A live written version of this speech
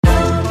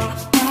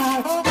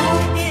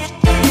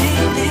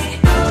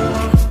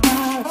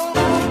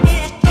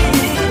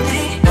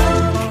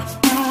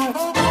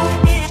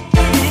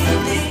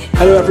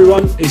Hello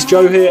everyone, it's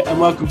Joe here and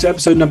welcome to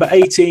episode number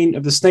 18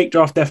 of the Snake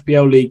Draft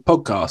FPL League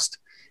podcast.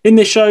 In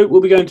this show,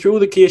 we'll be going through all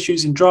the key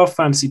issues in Draft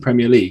Fantasy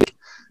Premier League.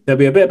 There'll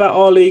be a bit about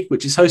our league,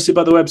 which is hosted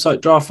by the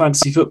website Draft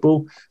Fantasy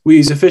Football. We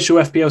use official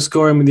FPL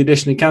scoring with the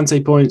addition of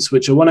Kante points,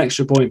 which are 1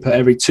 extra point per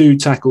every 2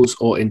 tackles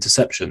or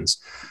interceptions.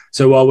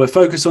 So while we're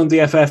focused on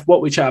DFF,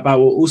 what we chat about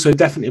will also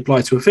definitely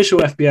apply to official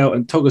FPL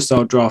and Togger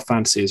style Draft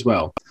Fantasy as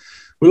well.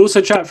 We'll also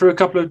chat through a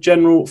couple of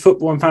general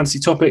football and fantasy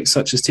topics,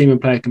 such as team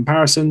and player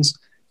comparisons.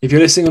 If you're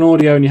listening on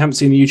audio and you haven't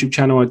seen the YouTube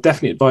channel, I'd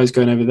definitely advise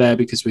going over there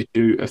because we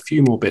do a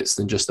few more bits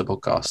than just the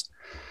podcast.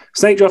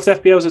 Snake Draft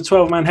FPL is a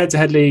 12-man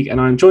head-to-head league, and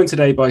I'm joined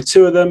today by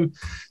 2 of them.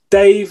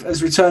 Dave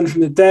has returned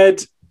from the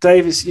dead.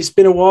 Dave, it's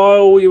been a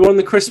while. You were on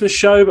the Christmas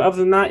show, but other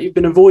than that, you've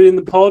been avoiding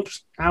the pod.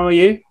 How are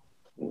you?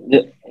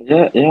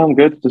 Yeah, I'm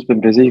good. Just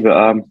been busy, but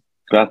I'm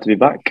glad to be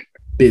back.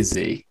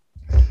 Busy.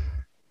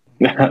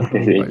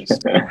 Busy.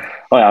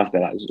 I have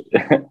been,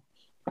 actually.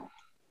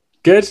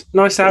 Good.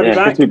 Nice to have you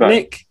back.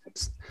 Nick,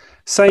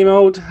 same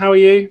old. How are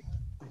you?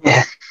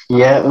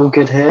 Yeah, all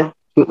good here. A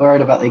bit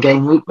worried about the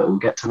game week, but we'll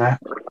get to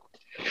that.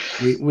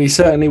 We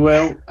certainly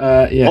will.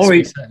 Yes,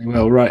 we certainly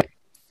will. Right.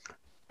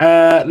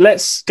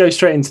 Let's go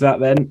straight into that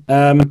then.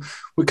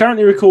 We're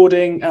currently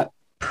recording at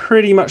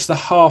pretty much the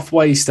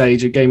halfway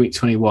stage of game week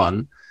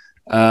 21.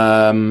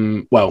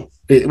 We're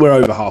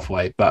over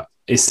halfway, but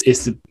it's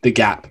the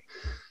gap.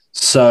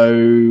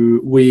 So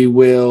we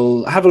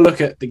will have a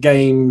look at the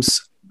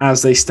games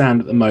as they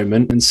stand at the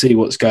moment and see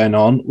what's going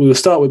on. We will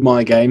start with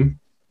my game.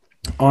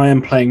 I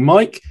am playing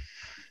Mike,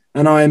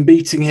 and I am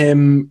beating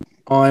him.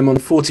 I'm on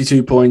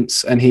 42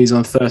 points, and he's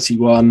on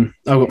 31.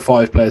 I've got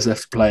 5 players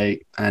left to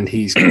play, and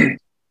he's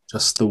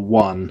just the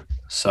 1.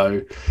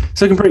 So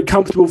it's looking pretty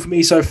comfortable for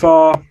me so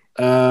far.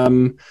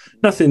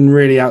 Nothing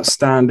really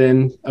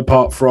outstanding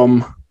apart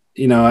from,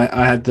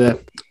 I had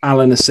the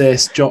Allen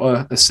assist,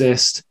 Jota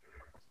assist,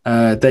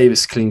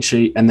 Davis clean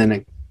sheet, and then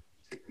a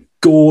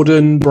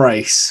Gordon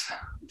brace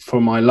for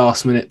my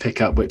last minute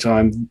pickup, which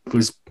I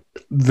was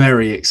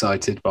very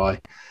excited by.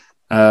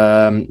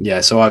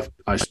 So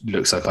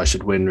looks like I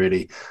should win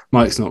really.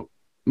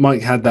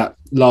 Mike had that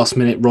last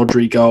minute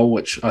Rodri goal,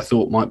 which I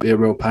thought might be a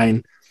real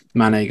pain.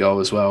 Mane goal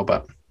as well,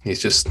 but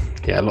he's just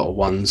a lot of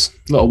ones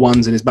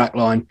in his back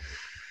line.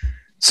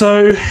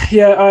 So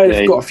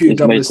I've got a few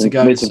doubles to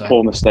go. Made some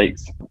poor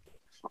mistakes.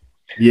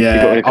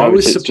 Yeah, I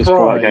was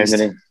surprised.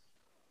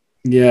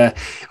 He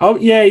got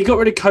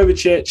rid of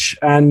Kovacic,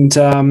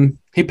 and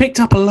he picked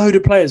up a load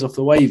of players off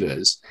the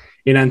waivers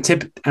in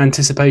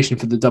anticipation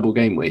for the double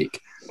game week,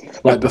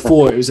 like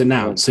before it was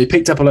announced. So he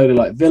picked up a load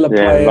of Villa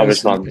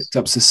players, picked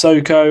up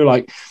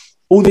Sissoko,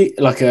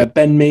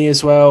 Ben Mee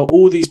as well.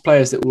 All these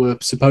players that were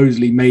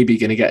supposedly maybe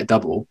going to get a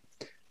double.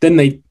 Then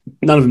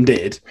none of them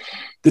did.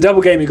 The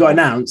double game got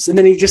announced, and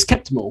then he just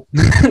kept them all.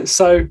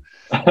 So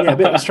a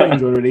bit of a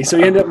strange one really. So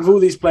he ended up with all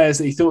these players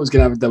that he thought was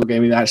going to have a double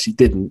game, he actually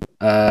didn't,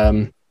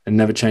 and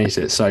never changed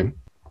it. So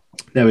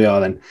there we are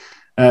then.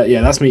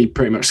 That's me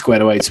pretty much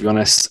squared away, to be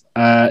honest.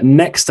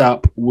 Next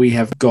up, we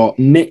have got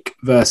Nick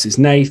versus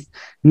Nath.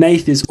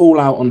 Nath is all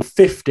out on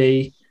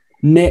 50.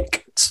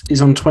 Nick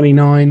is on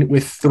 29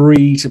 with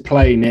 3 to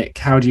play. Nick,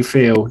 how do you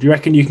feel? Do you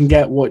reckon you can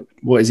get, what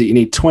is it? You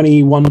need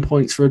 21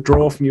 points for a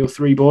draw from your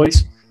 3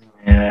 boys?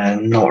 Yeah,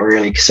 not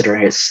really,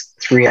 considering it's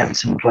 3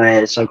 Everton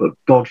players. So I've got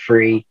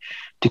Godfrey,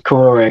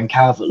 Decore, and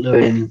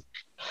Calvert-Lewin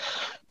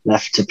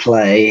left to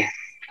play.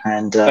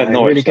 And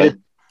really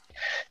good.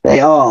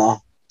 They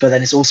are. But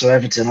then it's also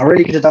Everton. I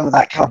really could have done with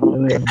that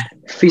Calvert-Lewin.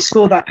 If he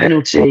scored that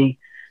penalty,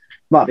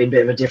 might have been a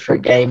bit of a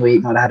different game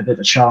week, might have had a bit of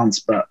a chance,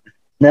 but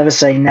never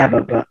say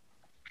never, but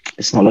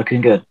it's not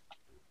looking good.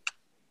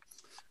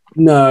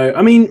 No,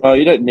 I mean... Well,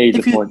 you don't need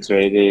the points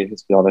really,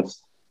 let's be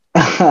honest.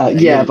 But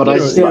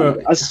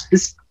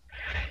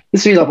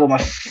this feels like my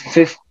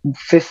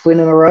fifth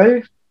win in a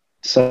row,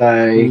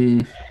 so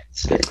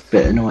it's a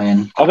bit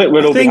annoying. I think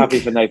we'll all be happy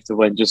for Nath to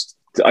win, just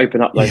to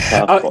open up those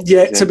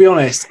playoffs. To be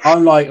honest,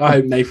 I'm I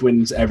hope Nath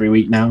wins every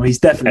week now. He's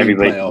definitely in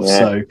playoffs,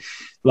 so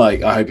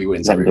I hope he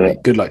wins every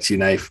week. Good luck to you,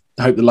 Nath.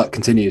 I hope the luck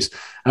continues.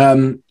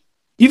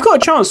 You've got a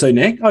chance though,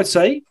 Nick, I'd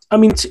say. I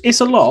mean, it's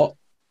a lot.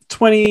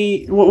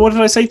 20, what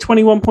did I say?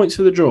 21 points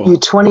for the draw?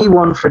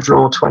 21 for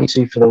draw,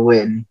 22 for the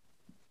win.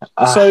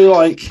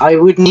 I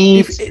would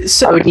need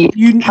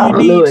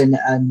Calvert-Lewin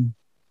and...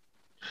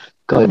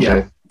 Go ahead,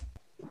 Joe.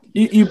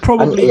 You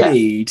probably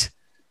need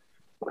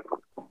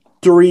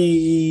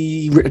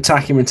 3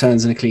 attacking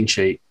returns and a clean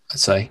sheet, I'd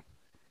say.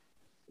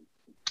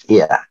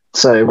 Yeah.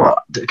 So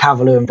what?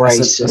 Calvert-Lewin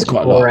brace, that's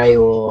quite a lot.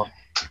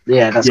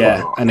 That's quite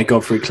a lot. And a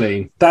Godfrey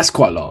clean. That's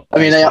quite a lot. I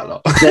mean,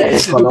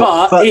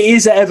 but it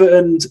is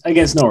Everton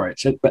against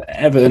Norwich. But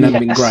Everton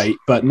haven't been great,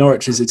 but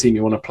Norwich is a team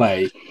you want to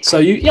play. So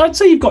I'd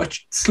say you've got a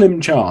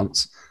slim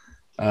chance.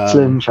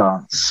 Slim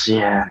chance,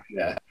 yeah.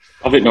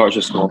 I think Norwich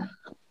will score.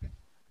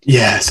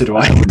 Yeah, so do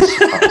I.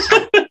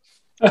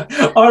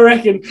 I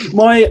reckon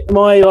my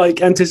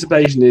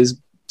anticipation is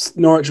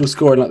Norwich will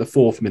score in the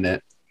 4th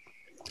minute,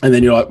 and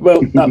then you're like,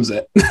 well, that was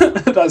it.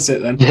 That's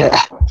it then.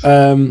 Yeah.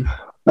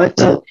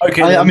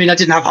 I mean, I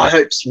didn't have high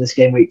hopes for this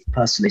game week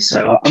personally,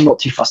 so I'm not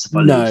too fussed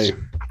about lose.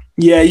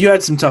 Yeah, you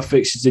had some tough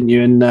fixtures, didn't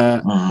you? And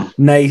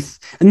Nath,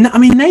 and I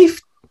mean, Nath,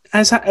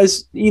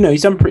 as you know,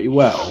 he's done pretty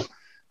well,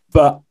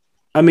 but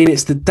I mean,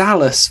 it's the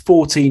Dallas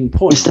 14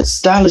 points.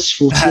 It's the Dallas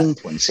 14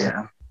 points,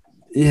 yeah.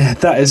 Yeah,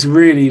 that has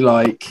really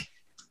like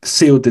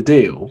sealed the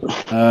deal.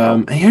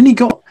 He only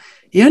got.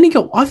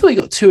 I thought he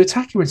got 2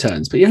 attacking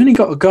returns, but he only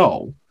got a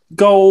goal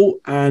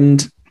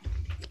and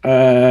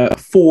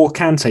 4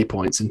 Kante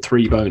points and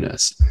 3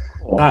 bonus.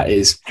 That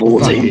is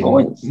 14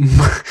 points.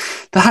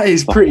 That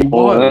is pretty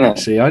wild,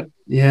 actually.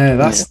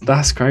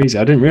 That's crazy.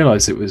 I didn't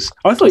realize it was.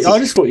 I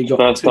just thought he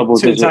got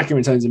 2 attacking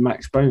returns and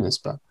max bonus,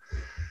 but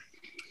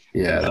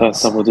yeah,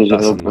 first double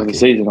digit of the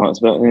season. I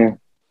expect.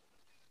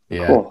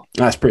 Yeah,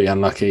 that's pretty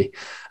unlucky.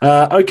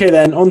 Okay,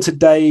 then on to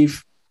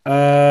Dave.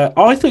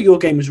 I thought your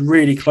game was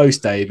really close,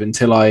 Dave,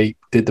 until I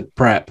did the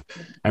prep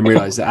and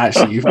realised that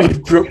actually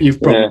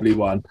you've probably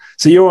won.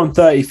 So you're on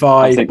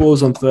 35,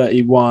 Boar's on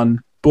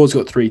 31, Boar's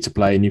got 3 to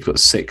play, and you've got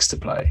 6 to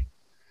play.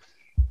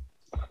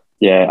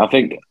 Yeah, I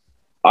think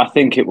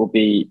it will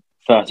be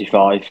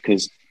 35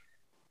 because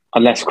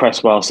unless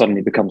Cresswell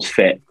suddenly becomes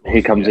fit,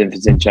 he comes in for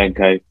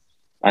Zinchenko,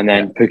 and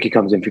then Pukki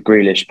comes in for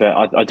Grealish.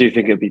 But I do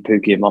think it'll be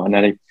Pukki and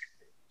Martinelli.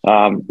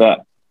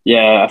 But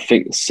yeah, I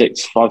think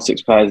 5,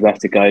 6 players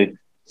left to go.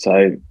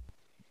 So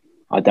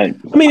I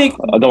don't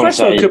want to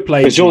say could play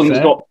because Jordan's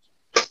got.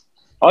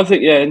 I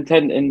think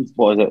in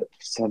what is it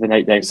 7,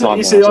 8 days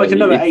time. So like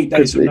another 8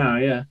 days from now,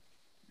 yeah.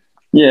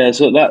 Yeah,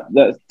 so that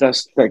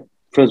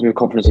fills me with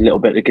confidence a little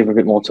bit to give a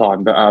bit more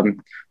time. But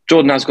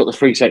Jordan has got the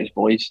 3 saves,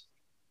 boys.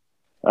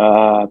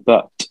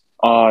 But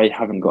I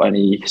haven't got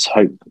any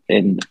hope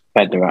in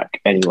Bednarak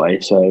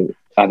anyway. So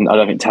and I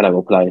don't think Teller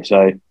will play.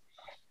 So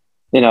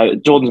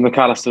Jordan's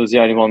McAllister was the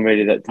only one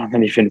really that done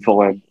anything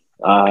for him.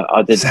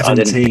 I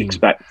didn't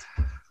expect.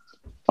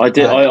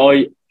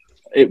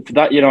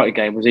 That United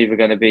game was either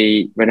going to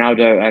be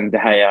Ronaldo and De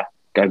Gea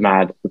go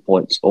mad for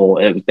points,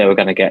 or they were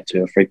going to get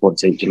to 3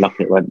 points each. And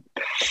luckily, it went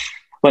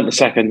the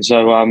second.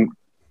 So,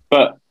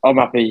 but I'm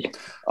happy.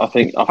 I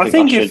think I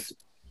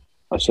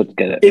should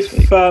get it.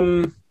 If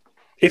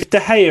De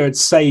Gea had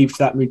saved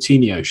that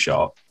Moutinho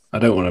shot, I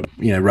don't want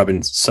to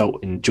rubbing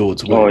salt in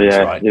George's wounds. Oh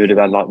yeah, right? He would have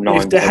had like 9.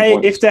 If De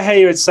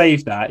Gea had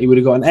saved that, he would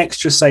have got an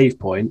extra save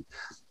point.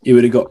 He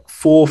would have got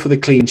 4 for the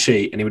clean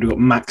sheet, and he would have got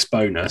max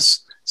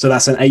bonus. So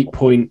that's an 8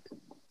 point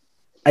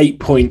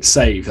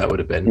save. That would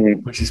have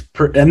been, which is,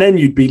 and then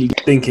you'd be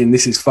thinking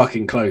this is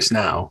fucking close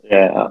now.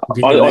 Yeah,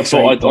 I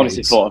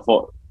honestly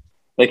thought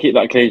they keep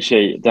that clean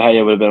sheet. De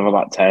Gea would have been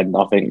about 10.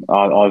 I think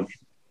I've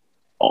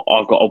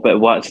got a bit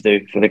of work to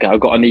do for the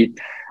game.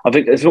 I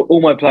think if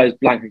all my players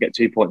blank and get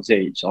 2 points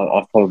each,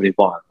 I've probably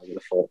won. I would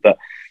have thought, but.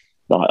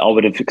 I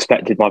would have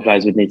expected my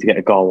players would need to get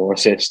a goal or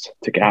assist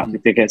to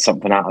get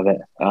something out of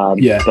it. I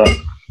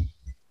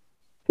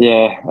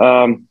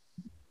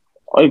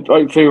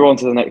figure on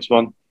to the next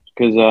one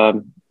because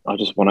I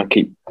just want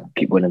to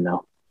keep winning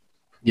now.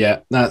 Yeah,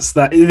 that's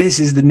that. This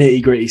is the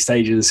nitty gritty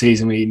stage of the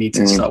season where you need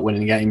to start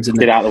winning games.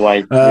 Get out of the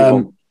way.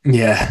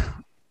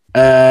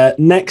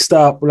 Next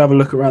up, we'll have a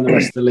look around the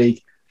rest of the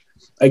league.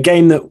 A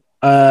game that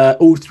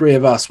all 3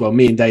 of us, well,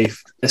 me and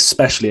Dave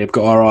especially, have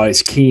got our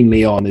eyes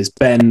keenly on is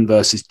Ben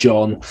versus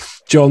John.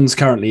 John's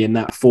currently in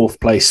that 4th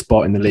place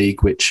spot in the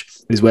league, which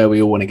is where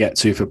we all want to get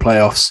to for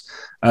playoffs.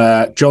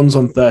 John's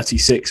on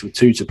 36 with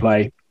 2 to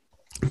play.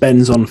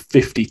 Ben's on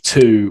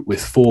 52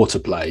 with 4 to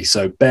play.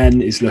 So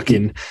Ben is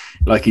looking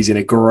like he's in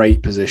a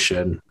great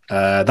position.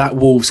 That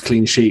Wolves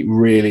clean sheet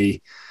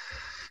really,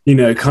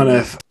 kind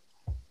of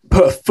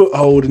put a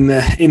foothold in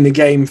the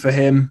game for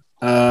him.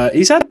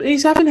 He's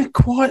having a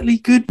quietly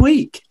good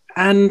week,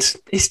 and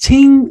his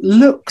team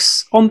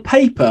looks on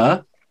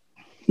paper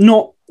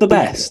not the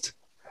best.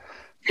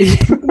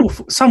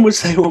 Some would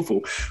say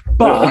awful,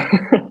 but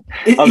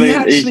he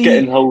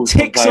actually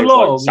ticks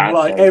along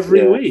like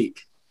every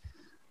week.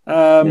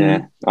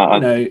 The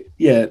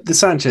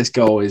Sanchez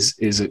goal is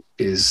he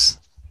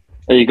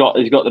got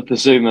the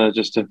Basuma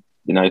just to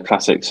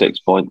classic 6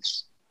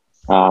 points,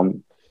 all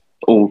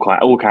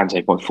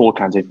Kante points, 4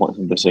 Kante points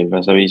from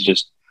Basuma, so he's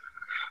just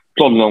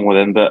plodding along with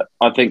him. But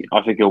I think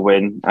he'll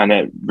win, and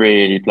it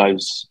really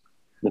blows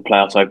the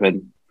playoffs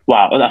open.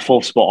 Wow, that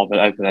 4th spot of it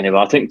open anyway.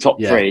 I think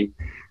top 3,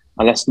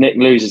 unless Nick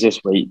loses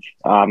this week,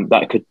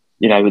 that could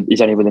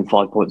he's only within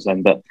 5 points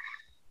then. But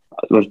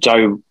with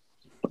Joe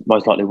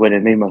most likely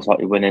winning, me most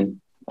likely winning,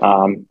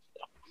 I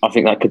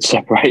think that could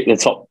separate the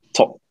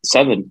top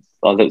 7.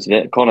 I looked at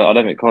it. I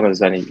don't think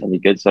Connor's any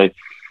good. So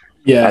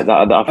yeah,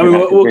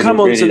 we'll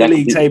come on to the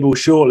league table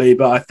shortly,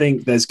 but I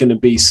think there's going to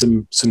be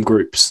some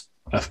groups.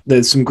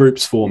 There's some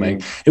groups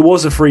forming. It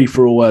was a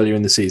free-for-all earlier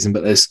in the season,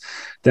 but there's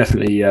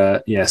definitely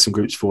some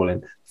groups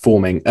forming.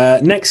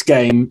 Next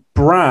game,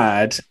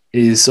 Brad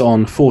is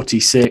on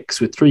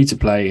 46 with 3 to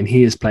play, and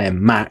he is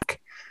playing Mac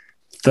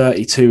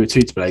 32 with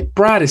 2 to play.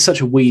 Brad is such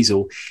a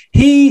weasel.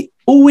 He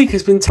all week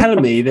has been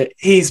telling me that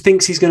he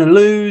thinks he's going to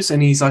lose,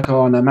 and he's like,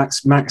 "Oh no,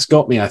 Max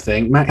got me. I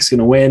think Max going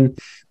to win.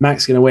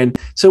 Max going to win."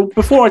 So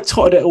before I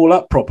totted it all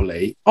up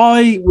properly,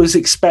 I was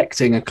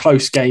expecting a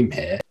close game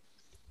here.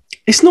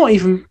 It's not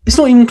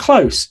even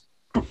close.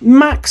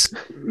 Max,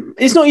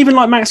 it's not even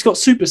like Max got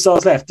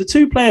superstars left. The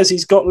two players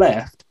he's got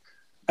left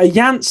are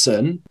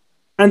Janssen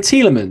and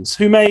Tielemans,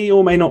 who may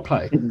or may not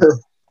play.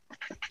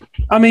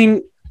 I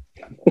mean,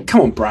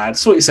 come on, Brad,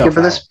 sort yourself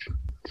out.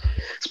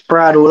 It's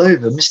Brad all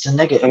over, Mr.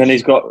 Negative. And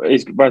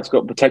then Brad's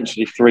got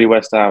potentially 3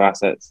 West Ham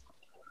assets.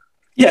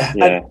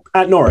 Yeah.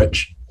 At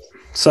Norwich.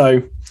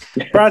 So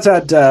Brad's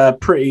had a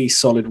pretty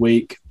solid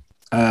week.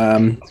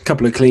 A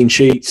couple of clean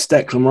sheets.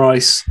 Declan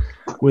Rice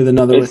with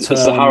another return.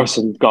 It's the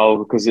Harrison goal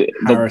because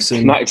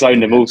Max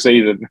owned him all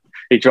season.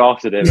 He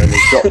drafted him and he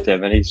dropped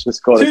him, and he's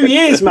just got 2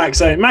 years. Max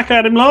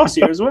had him last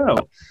year as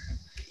well.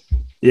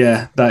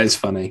 Yeah, that is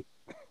funny.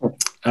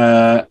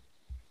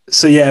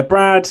 So yeah,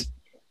 Brad,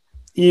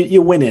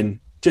 you're winning.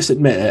 Just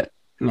admit it.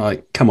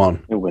 Like, come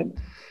on, you'll win.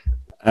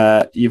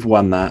 You've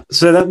won that.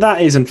 So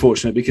that is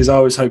unfortunate because I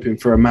was hoping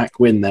for a Mac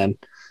win then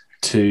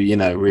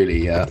to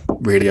really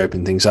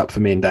open things up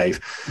for me and Dave.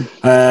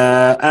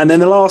 And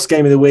then the last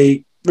game of the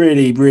week,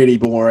 really, really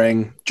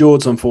boring.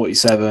 George's on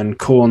 47.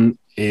 Corn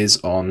is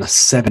on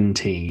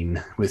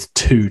 17 with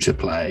 2 to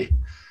play.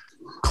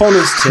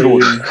 Connor's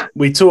 2.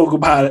 We talk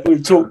about it.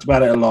 We've talked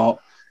about it a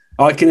lot.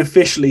 I can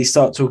officially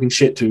start talking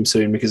shit to him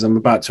soon because I'm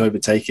about to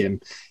overtake him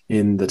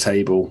in the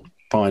table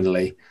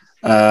finally.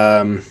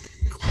 I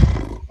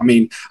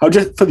mean, I'll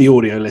just for the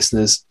audio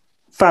listeners: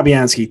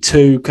 Fabianski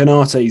 2,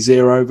 Konate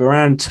 0,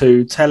 Varane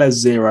 2, Telles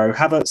 0,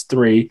 Havertz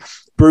 3,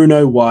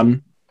 Bruno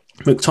 1,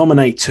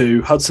 McTominay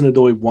 2,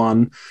 Hudson-Odoi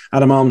 1,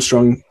 Adam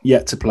Armstrong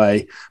yet to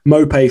play,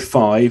 Mope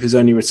 5, his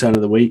only return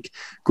of the week,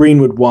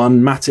 Greenwood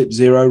 1, Matip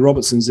 0,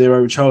 Robertson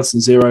 0, Richarlison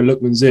 0,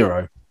 Lookman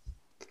 0.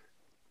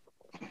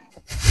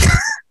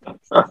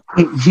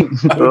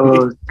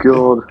 Oh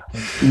God!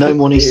 No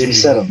more needs to be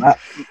said on that.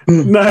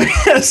 No,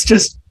 let's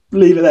just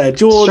leave it there.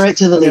 George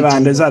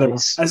has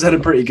had a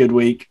pretty good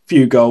week.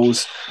 Few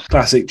goals,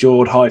 classic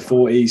George, high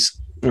 40s.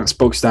 That's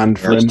bog stand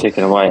for him.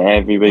 Taking away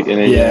every week,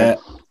 yeah.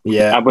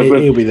 And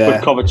he'll be there.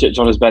 With Kovacic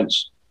on his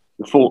bench,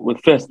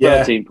 with first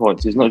 13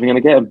 points, he's not even going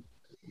to get him.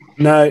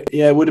 No,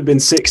 it would have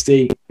been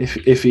 60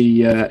 if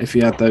he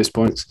had those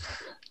points.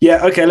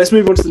 Yeah, okay, let's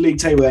move on to the league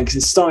table then because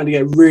it's starting to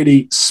get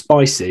really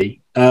spicy.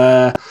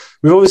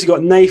 We've obviously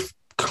got Nath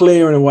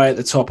clearing away at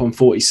the top on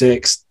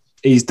 46.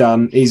 He's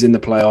done. He's in the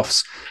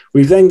playoffs.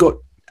 We've then got,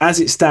 as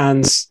it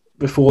stands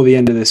before the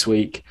end of this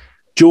week,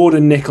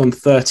 Jordan Nick on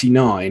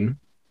 39.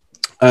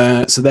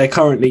 So they're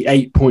currently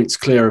 8 points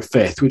clear of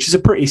 5th, which is a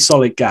pretty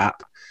solid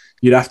gap.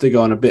 You'd have to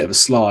go on a bit of a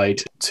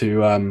slide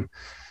to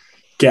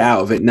get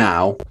out of it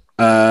now.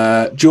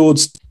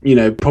 George's,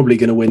 probably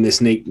going to win this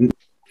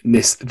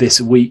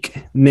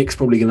week. Nick's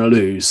probably going to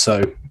lose,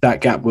 so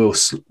that gap will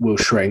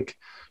shrink.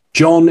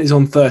 John is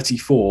on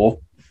 34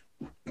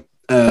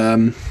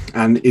 and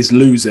is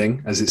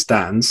losing as it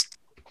stands.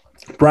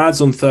 Brad's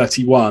on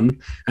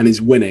 31 and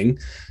is winning,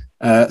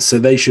 so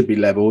they should be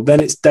level. Then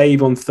it's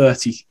Dave on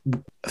 30,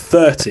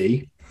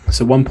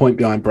 so 1 point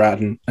behind Brad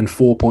and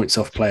 4 points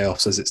off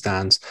playoffs as it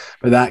stands.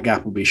 But that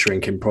gap will be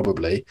shrinking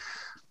probably.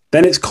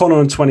 Then it's Connor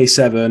on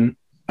 27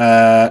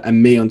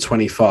 and me on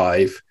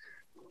 25.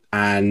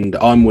 And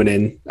I'm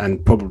winning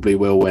and probably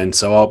will win,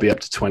 so I'll be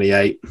up to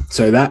 28.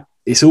 So that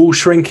it's all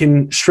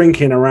shrinking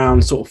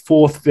around sort of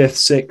 4th,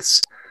 5th,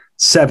 6th,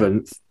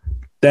 7th.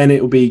 Then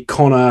it will be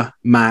Connor,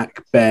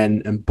 Mac,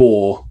 Ben, and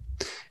Boar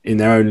in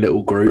their own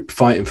little group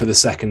fighting for the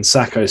second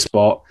Sacco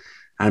spot,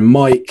 and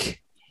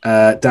Mike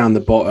down the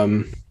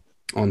bottom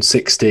on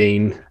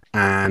 16,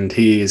 and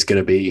he is going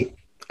to be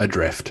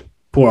adrift.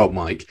 Poor old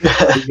Mike.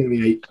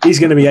 He's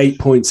going to be 8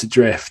 points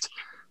adrift.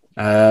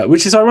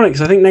 Which is ironic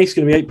because I think Nate's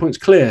going to be 8 points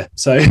clear.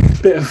 So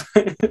bit of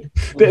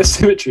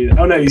symmetry.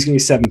 Oh no, he's going to be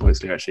 7 points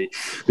clear actually.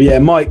 But yeah,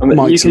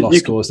 Mike's lost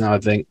scores now. I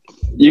think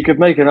you could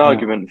make an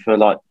argument for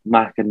like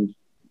Mac and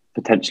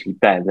potentially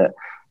Ben that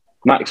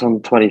Mac's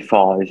on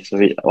 25. So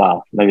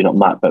maybe not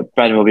Mac, but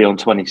Ben will be on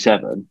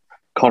 27.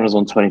 Connor's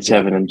on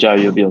 27, and Joe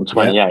you'll be on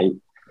 28. Yeah.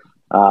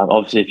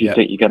 Obviously, if you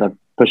think you're going to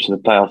push to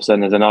the playoffs,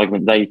 then there's an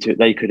argument they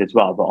could as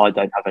well. But I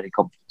don't have any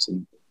confidence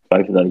in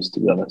both of those,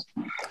 to be honest.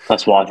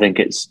 That's why I think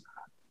it's.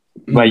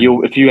 Where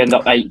if you end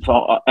up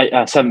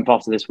 7th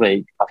after this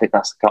week, I think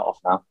that's the cutoff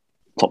now.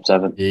 Top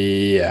 7.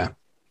 Yeah,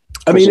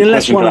 I mean,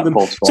 unless one of them.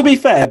 To be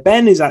fair,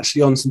 Ben is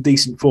actually on some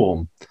decent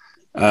form.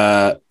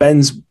 I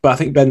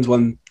think Ben's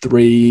won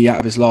 3 out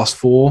of his last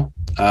 4.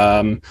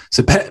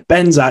 So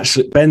Ben's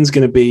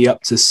going to be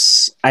up to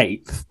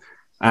 8th,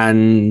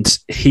 and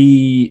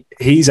his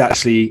team's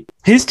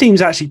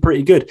actually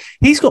pretty good.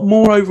 He's got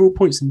more overall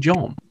points than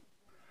John,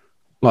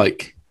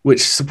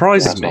 which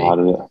surprises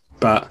me.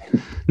 But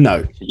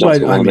no,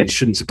 it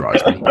shouldn't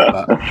surprise me.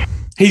 But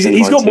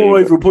he's got more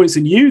overall points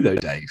than you, though,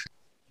 Dave.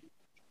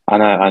 I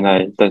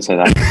know. Don't say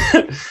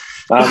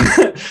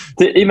that.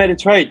 He made a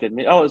trade, didn't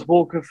he? Oh, it was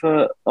Walker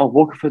for.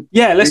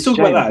 Yeah, let's talk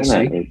about that.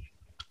 Actually,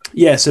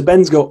 Yeah, so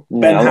Ben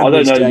had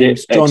Reece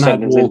James, John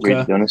had Walker, injury,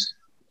 to be honest.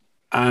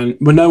 And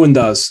no one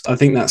does. I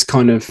think that's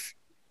kind of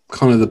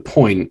the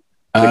point.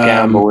 The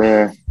gamble,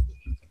 yeah.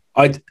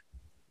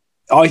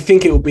 I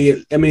think it will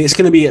be. I mean, it's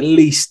going to be at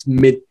least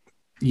the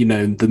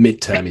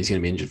midterm he's going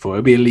to be injured for.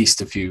 It'll be at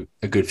least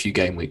a good few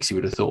game weeks. You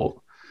would have thought.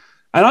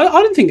 And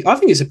I think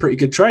it's a pretty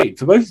good trade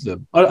for both of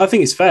them. I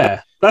think it's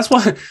fair. That's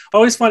why I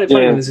always find it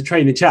funny when there's a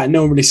trade in the chat and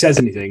no one really says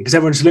anything because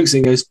everyone just looks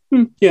and goes,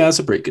 "Yeah, that's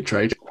a pretty good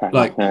trade."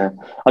 Like, I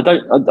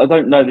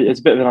don't know. It's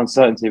a bit of an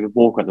uncertainty with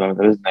Walker at the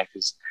moment, isn't there?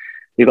 Because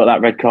he got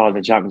that red card in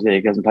the Champions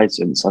League. He hasn't played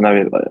since. I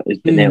know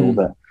it's been ill,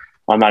 but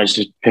I managed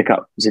to pick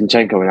up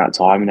Zinchenko in that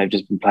time, and they've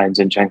just been playing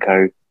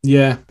Zinchenko.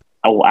 Yeah.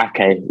 Or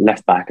Ake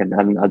left back, and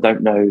I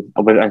don't know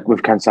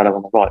with Cancelo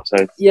on the right.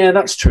 So yeah,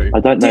 that's true. I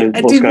don't know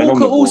what's did going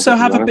Walker on. Also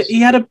have a bit?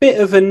 He had a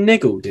bit of a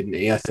niggle, didn't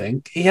he? I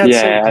think he had.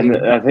 Yeah, and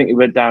I think he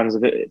went down as a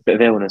bit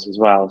of illness as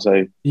well.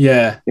 So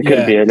yeah, it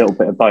could be a little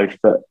bit of both,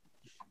 but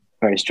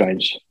very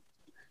strange.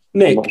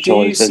 Nick,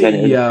 do you see?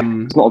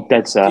 It's not a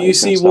dead set. Do you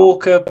see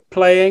Walker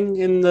playing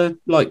in the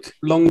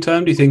long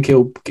term? Do you think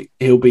he'll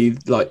be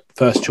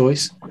first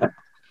choice?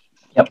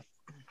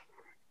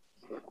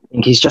 I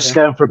think he's just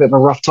going for a bit of a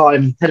rough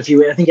time. Had a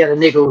few. I think he had a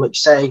niggle, like you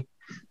say.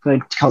 I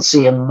can't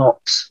see him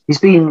not. He's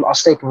been our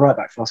staple right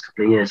back for the last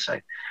couple of years, so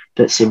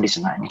don't see him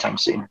missing that anytime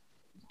soon.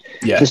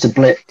 Yeah, just a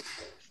blip.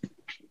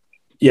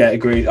 Yeah,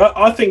 agreed.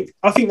 I think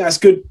that's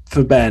good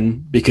for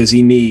Ben because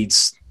he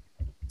needs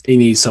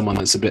someone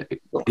that's a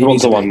bit. He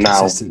needs someone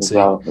now as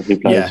well.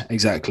 Yeah,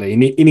 exactly. He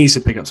needs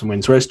to pick up some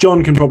wins. Whereas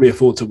John can probably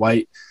afford to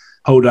wait,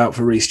 hold out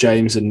for Reece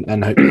James,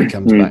 and hope that he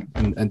comes back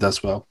and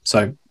does well.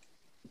 So.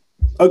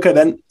 Okay,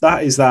 then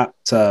that is that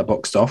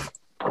boxed off.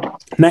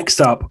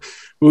 Next up,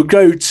 we'll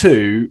go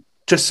to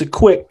just a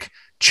quick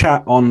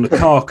chat on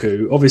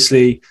Lukaku.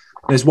 Obviously,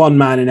 there's one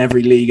man in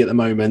every league at the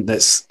moment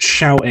that's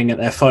shouting at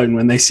their phone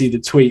when they see the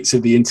tweets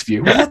of the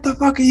interview. What the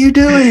fuck are you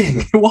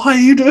doing? Why are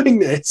you doing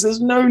this? There's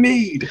no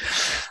need.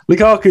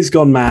 Lukaku's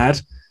gone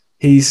mad.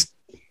 He's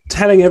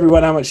telling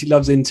everyone how much he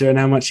loves Inter and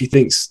how much he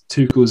thinks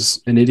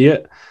Tuchel's an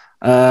idiot.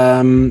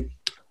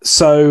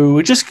 So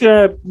we're just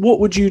going to... What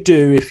would you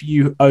do if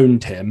you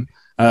owned him?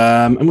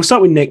 And we'll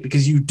start with Nick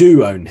because you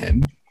do own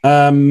him.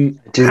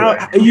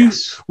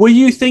 Were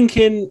you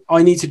thinking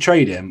I need to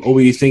trade him, or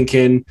were you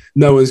thinking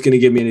no one's going to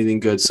give me anything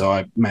good, so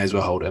I may as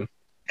well hold him?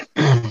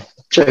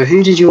 Joe,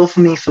 who did you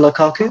offer me for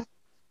Lukaku?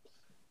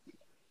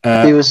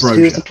 Who was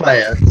the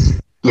player?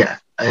 Yeah,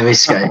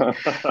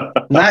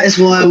 that is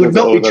why I would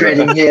not be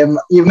trading him.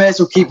 You may as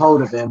well keep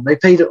hold of him. They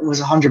paid it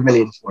was 100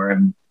 million for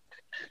him.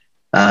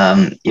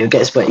 You'll get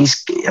his, but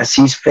he's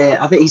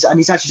fair. I think he's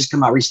actually just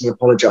come out recently,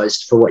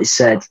 apologised for what he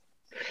said.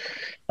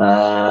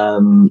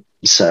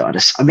 So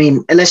I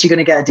mean, unless you're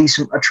going to get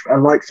a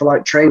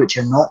like-for-like trade, which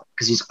you're not,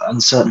 because he's an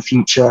uncertain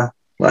future,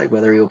 like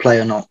whether he'll play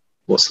or not.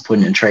 What's the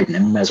point in trading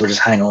him? May as well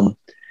just hang on.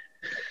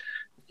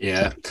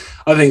 Yeah,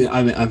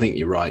 I think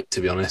you're right.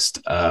 To be honest,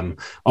 I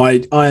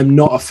am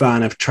not a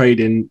fan of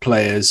trading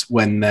players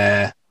when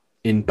they're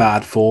in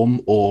bad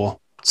form or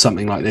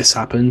something like this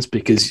happens,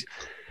 because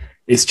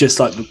it's just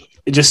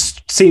it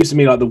just seems to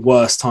me like the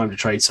worst time to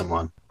trade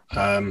someone.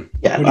 I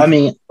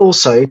mean,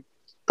 also,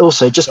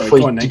 just before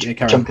you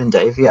jump in,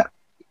 Dave,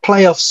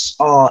 playoffs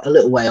are a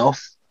little way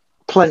off.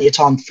 Plenty of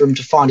time for him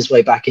to find his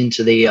way back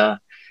into the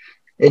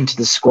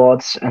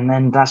squad, and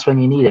then that's when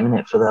you need him, isn't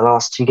it, for the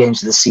last 2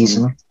 games of the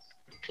season.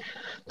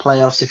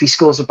 Playoffs, if he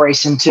scores a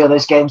brace in 2 of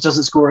those games,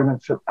 doesn't score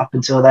up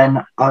until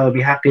then, I will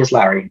be happy as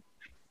Larry.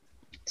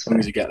 As long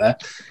as you get there.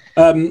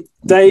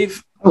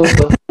 Dave,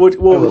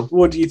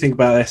 what do you think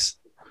about this?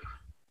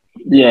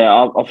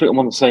 Yeah, I think I'm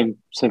on the same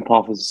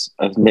path as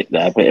Nick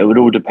there, but it would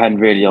all depend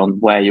really on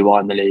where you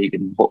are in the league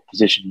and what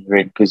position you're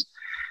in, because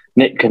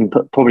Nick can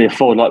probably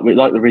afford, like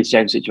the Reece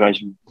James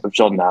situation with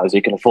John now, is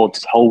he can afford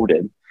to hold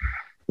him.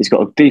 He's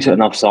got a decent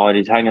enough side.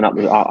 He's hanging up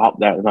there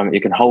at the moment.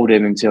 You can hold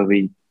him until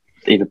he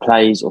either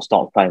plays or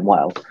starts playing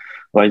well.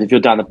 Whereas if you're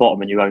down the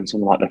bottom and you own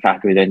someone like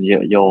Lukaku, then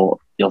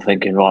you're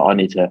thinking, right, I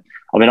need to.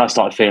 I mean, I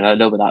started feeling a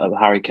little bit like that with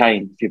Harry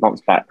Kane a few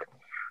months back,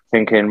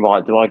 thinking,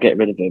 right, do I get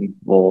rid of him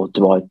or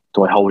do I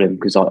hold him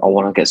because I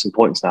want to get some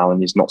points now and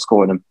he's not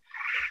scoring them.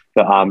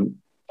 But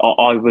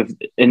I would,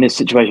 in this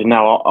situation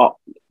now,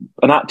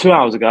 and that 2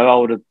 hours ago I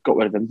would have got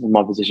rid of him in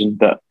my position.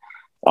 But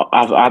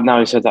I've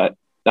now said that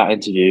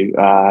interview,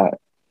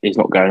 he's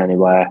not going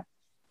anywhere.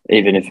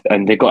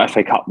 And they've got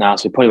FA Cup now,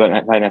 so he probably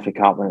won't play an FA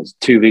Cup, and it's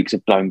 2 weeks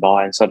have blown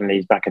by, and suddenly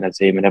he's back in the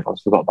team, and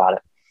everyone's forgot about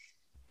it.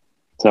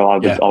 So I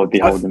would be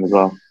holding him as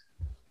well.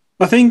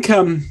 I think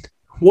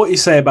what you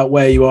say about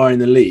where you are in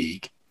the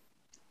league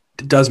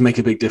does make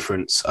a big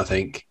difference. I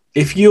think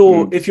if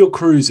you're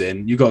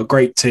cruising, you've got a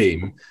great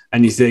team,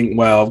 and you think,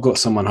 well, I've got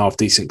someone half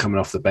decent coming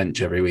off the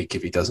bench every week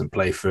if he doesn't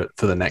play for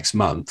the next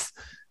month,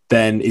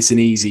 then it's an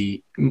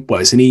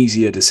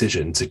easier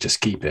decision to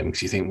just keep him,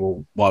 because you think,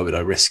 well, why would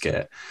I risk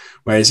it?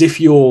 Whereas if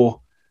you're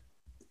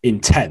in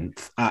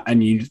 10th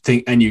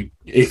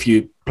if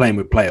you're playing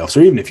with playoffs,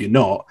 or even if you're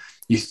not,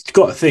 you've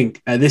got to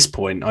think at this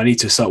point, I need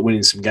to start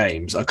winning some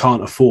games. I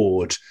can't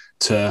afford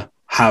to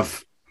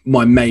have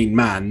my main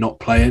man not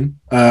playing.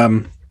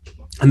 And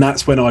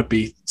that's when I'd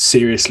be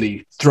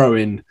seriously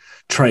throwing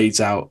trades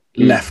out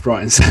left,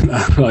 right, and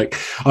centre. Like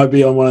I'd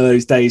be on one of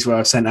those days where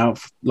I've sent out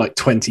like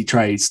 20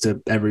 trades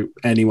to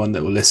anyone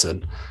that will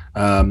listen,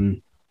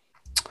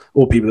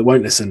 or people that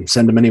won't listen,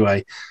 send them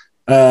anyway.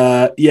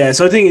 So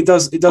I think it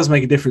does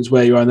make a difference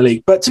where you are in the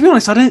league. But to be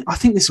honest, I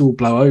think this will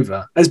blow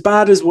over. As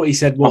bad as what he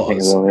said was, I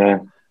think it will, yeah.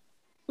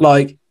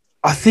 Like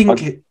I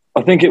think it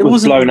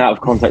was blown out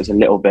of context a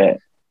little bit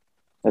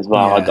as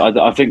well.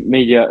 Yeah. I think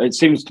media. It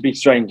seems to be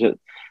strange that,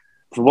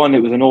 for one, it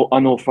was an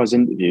unauthorised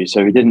interview,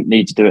 so he didn't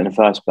need to do it in the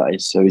first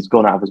place. So he's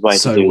gone out of his way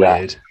to do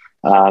weird.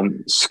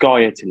 That.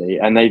 Sky Italy,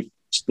 and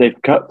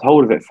they've kept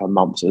hold of it for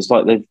months. It's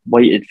like they've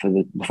waited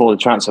before the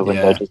transfer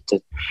window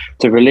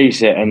to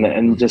release it,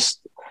 and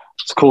just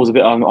cause a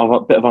bit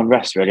of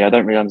unrest. Really, I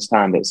don't really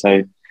understand it.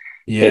 So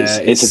it's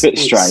a bit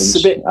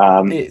strange.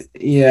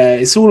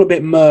 It's all a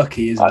bit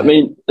murky, isn't it? I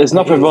mean, there's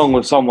nothing wrong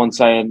with someone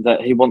saying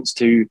that he wants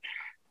to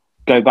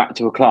go back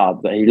to a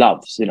club that he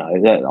loves. I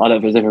don't know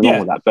if there's anything wrong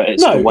with that. But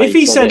it's if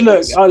he said,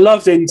 "Look, I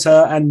loved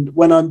Inter, and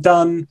when I'm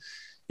done,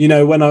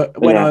 when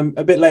I'm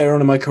a bit later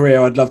on in my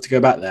career, I'd love to go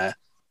back there."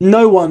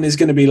 No one is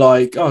going to be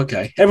like, oh,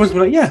 "Okay." Everyone's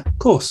going to be like, "Yeah, of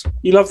course.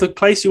 You love the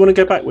place. You want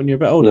to go back when you're a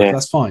bit older.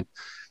 That's fine."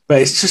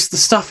 But it's just the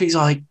stuff he's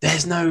like,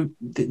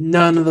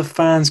 none of the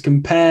fans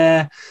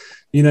compare.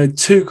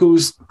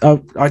 Tuchel's,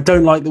 I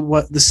don't like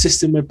the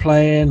system we're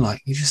playing.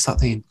 Like, you just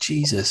start thinking,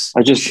 Jesus.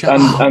 They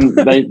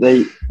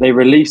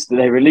released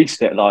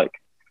it like,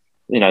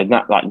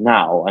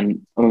 now, and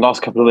in the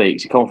last couple of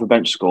weeks, he came off the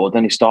bench, scored,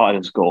 then he started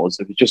and scored.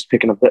 So he's just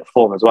picking up a bit of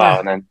form as well.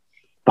 And then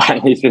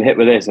bang, he's been hit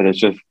with this, and it's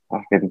just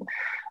fucking.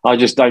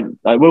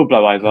 It will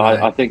blow over.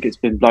 Right. I think it's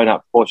been blown out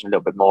of proportion a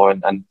little bit more,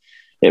 and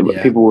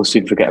people will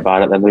soon forget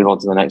about it, then move on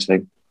to the next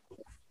thing.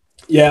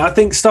 Yeah, I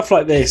think stuff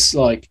like this,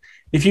 like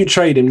if you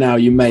trade him now,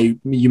 you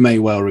may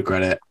well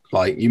regret it.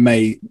 Like it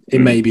may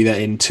be that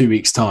in 2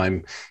 weeks'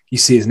 time you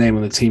see his name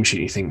on the team sheet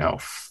and you think, oh,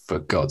 for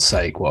God's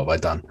sake, what have I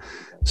done?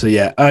 So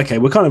yeah, okay,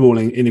 we're kind of all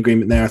in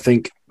agreement there, I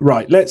think.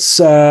 Right, let's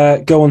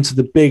go on to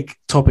the big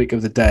topic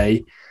of the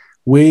day.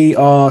 We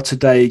are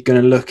today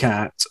going to look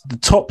at the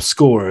top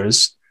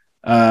scorers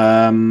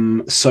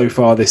so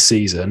far this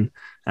season.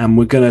 And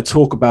we're going to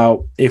talk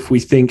about if we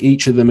think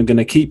each of them are going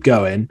to keep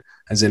going,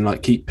 as in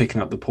like keep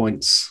picking up the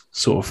points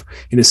sort of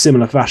in a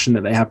similar fashion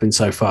that they have been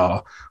so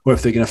far, or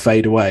if they're going to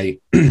fade away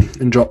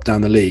and drop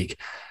down the league.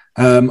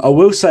 I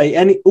will say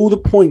all the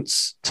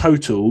points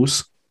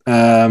totals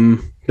that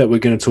we're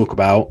going to talk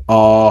about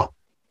are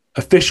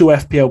official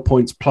FPL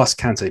points plus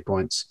Kante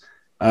points.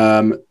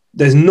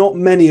 There's not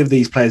many of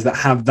these players that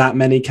have that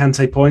many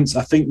Kante points.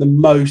 I think the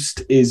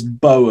most is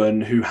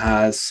Bowen, who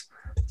has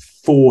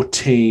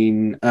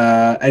 14.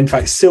 In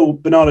fact,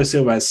 Bernardo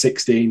Silva has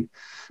 16.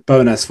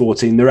 Bowen has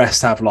 14. The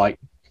rest have like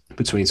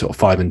between sort of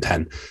 5 and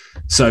 10.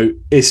 So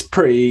it's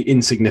pretty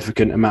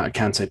insignificant amount of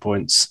Kante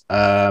points,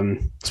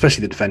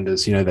 especially the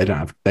defenders. They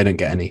don't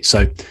get any.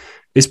 So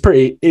it's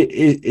pretty.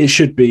 It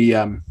should be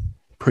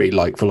pretty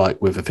like for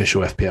like with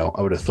official FPL,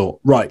 I would have thought.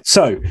 Right.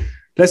 So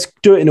let's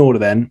do it in order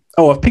then.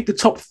 Oh, I've picked the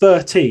top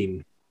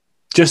 13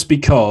 just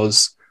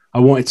because I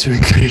wanted to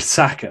include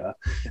Saka.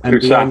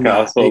 And Saka,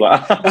 I saw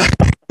that.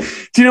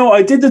 Do you know what?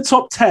 I did the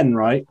top 10,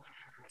 right?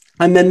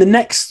 And then the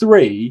next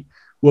 3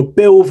 were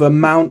Bilva,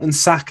 Mount, and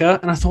Saka.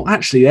 And I thought,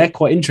 actually, they're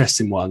quite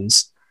interesting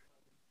ones.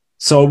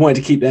 So I wanted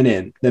to keep them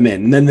in.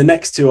 And then the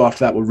next 2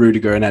 after that were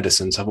Rudiger and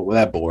Ederson. So I thought, well,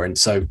 they're boring.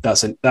 So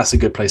that's a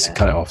good place to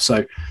cut it off.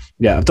 So,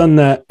 yeah, I've done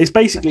that. It's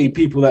basically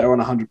people that are on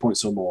 100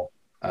 points or more,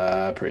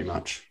 pretty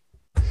much.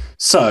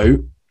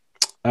 So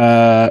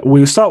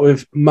we'll start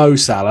with Mo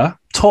Salah,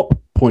 top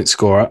point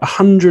scorer,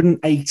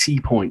 180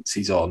 points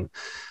he's on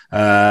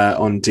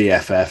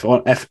DFF.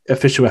 On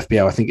official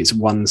FPL, I think it's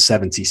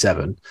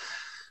 177.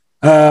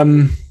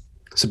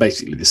 So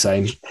basically the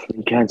same.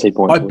 You can say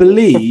points. I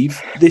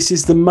believe this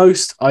is the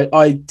most.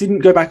 I didn't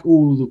go back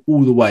all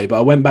the way, but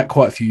I went back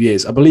quite a few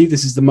years. I believe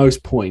this is the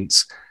most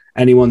points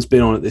anyone's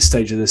been on at this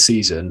stage of the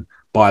season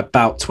by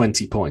about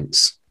 20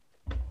 points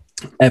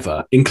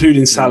ever,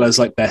 including Salah's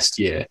like best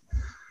year.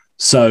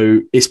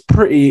 So it's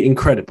pretty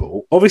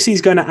incredible. Obviously,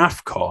 he's going to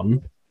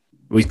AFCON.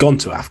 Well, he's gone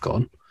to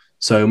AFCON.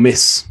 So he'll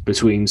miss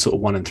between sort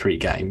of 1 and 3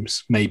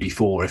 games, maybe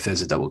 4 if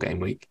there's a double game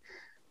week.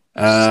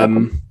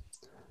 7.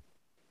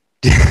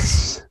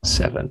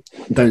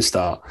 Don't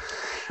start.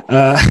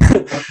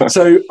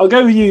 So I'll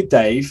go with you,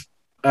 Dave.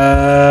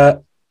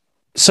 So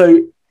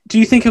do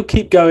you think he'll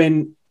keep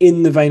going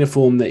in the vein of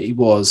form that he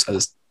was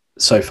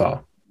so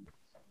far?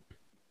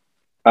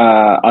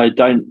 I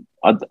don't.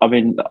 I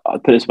mean, I'll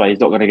put it this way: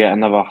 he's not going to get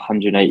another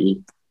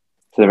 180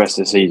 for the rest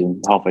of the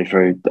season. Halfway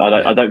through,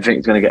 I don't think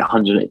he's going to get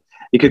 100.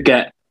 He could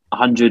get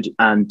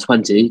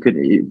 120. He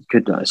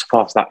could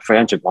surpass that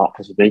 300 mark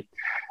possibly.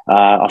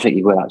 I think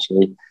he will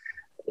actually.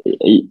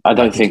 I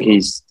don't think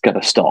he's going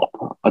to stop.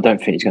 I don't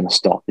think he's going to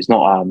stop. He's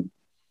not.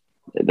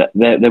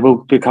 There will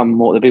become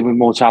more. There'll be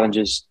more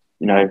challenges.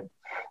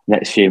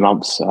 Next few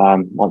months.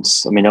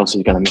 Also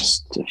he's going to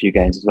miss a few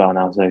games as well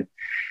now. So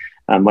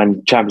And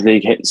when Champions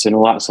League hits and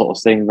all that sort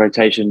of thing,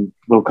 rotation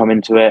will come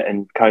into it,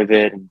 and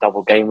COVID and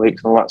double game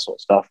weeks and all that sort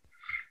of stuff.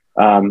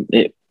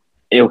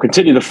 It'll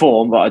continue the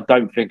form, but I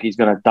don't think he's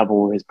going to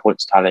double his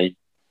points tally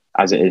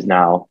as it is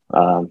now.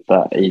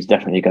 But he's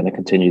definitely going to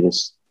continue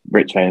this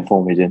rich vein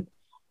form he's in.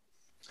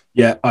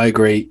 Yeah, I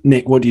agree.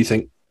 Nick, what do you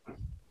think?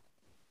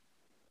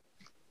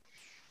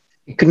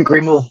 You couldn't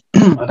agree more.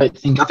 I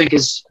think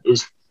his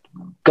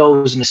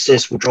goals and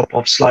assists will drop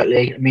off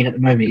slightly. I mean, at the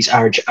moment he's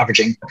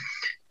averaging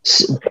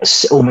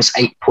almost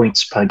 8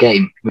 points per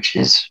game, which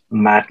is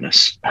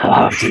madness.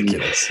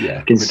 Ridiculous,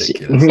 yeah.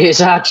 Ridiculous.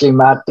 It's actually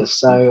madness.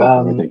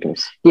 So,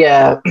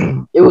 yeah,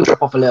 it will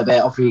drop off a little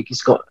bit. Obviously,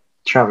 he's got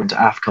traveling to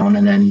AFCON,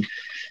 and then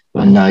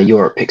when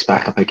Europe picks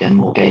back up again,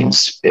 more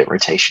games, bit of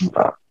rotation.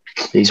 But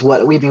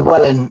we've been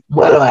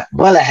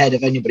well ahead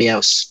of anybody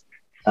else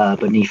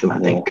beneath him, I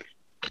think.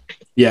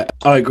 Yeah,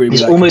 I agree with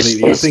that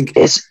completely. I think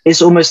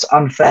it's almost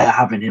unfair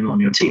having him on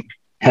your team.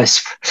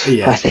 Yes,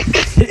 yeah. I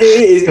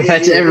think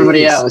compared to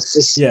everybody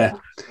else. Yeah.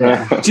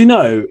 Do you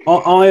know,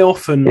 I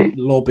often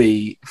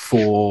lobby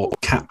for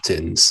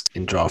captains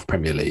in Draft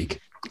Premier League.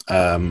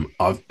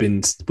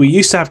 We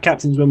used to have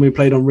captains when we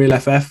played on Real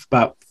FF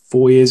about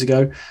 4 years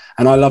ago,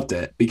 and I loved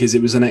it because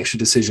it was an extra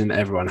decision that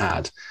everyone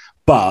had.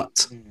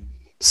 But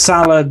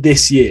Salah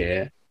this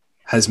year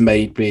has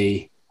made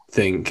me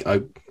think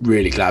I'm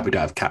really glad we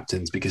don't have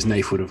captains, because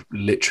Nath would have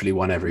literally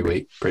won every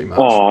week pretty much.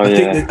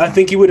 I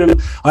think he would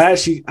have. I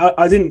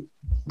didn't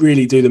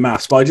really do the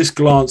maths, but I just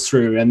glanced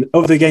through, and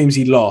of the games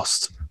he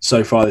lost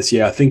so far this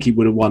year, I think he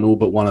would have won all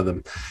but one of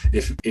them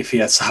if he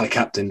had Salah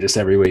captain just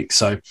every week.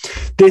 So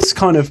this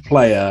kind of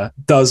player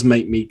does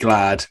make me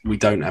glad we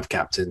don't have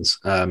captains,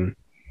 and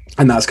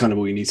that's kind of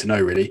all you need to know,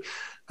 really.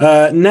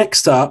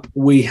 Next up,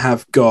 we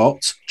have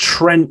got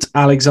Trent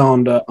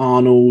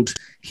Alexander-Arnold.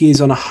 He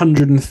is on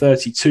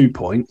 132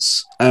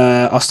 points.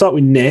 I'll start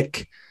with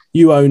Nick.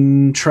 You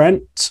own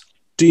Trent.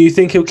 Do you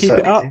think he'll keep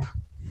it up?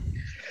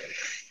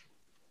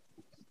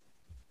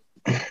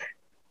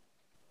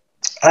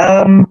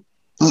 I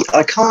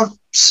can't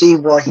see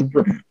why he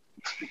wouldn't.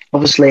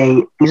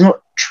 Obviously, he's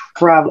not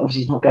traveling.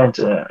 Obviously, he's not going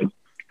to.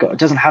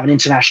 Doesn't have an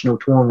international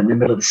tournament in the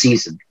middle of the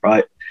season,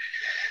 right?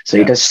 So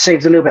he does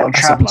saves a little bit on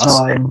travel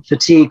time,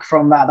 fatigue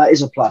from that. That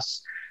is a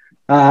plus.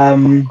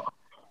 And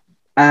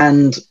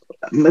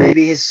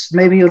maybe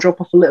he'll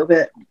drop off a little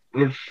bit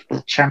with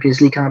the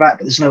Champions League coming back.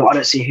 But I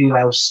don't see who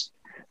else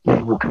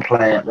Liverpool can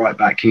play at right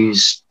back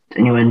who's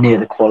anywhere near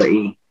the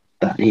quality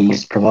that he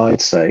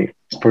provides. So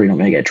he's probably not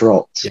going to get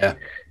dropped. Yeah.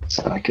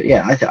 So I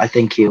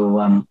think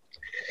he'll.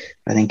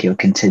 I think he'll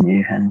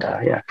continue, and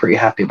pretty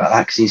happy about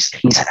that, because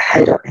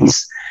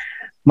he's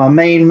my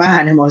main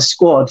man in my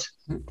squad.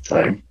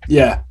 So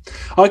yeah,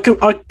 I agree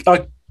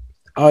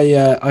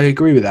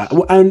with that,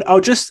 and I'll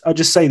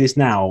just say this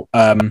now,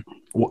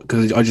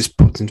 because I just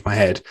popped into my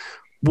head.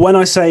 When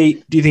I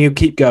say, do you think he'll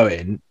keep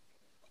going?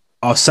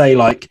 I'll say,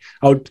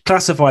 I'll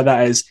classify that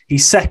as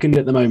he's second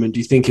at the moment. Do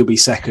you think he'll be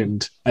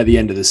second at the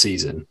end of the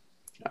season?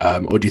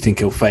 Or do you think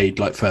he'll fade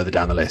further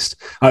down the list?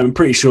 I'm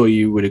pretty sure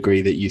you would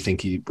agree that you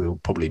think he will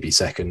probably be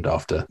second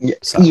after.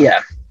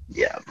 Yeah.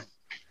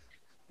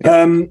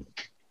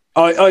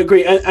 I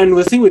agree. And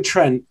the thing with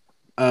Trent,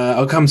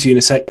 I'll come to you in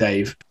a sec,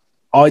 Dave.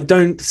 I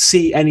don't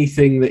see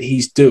anything that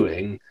he's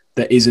doing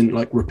that isn't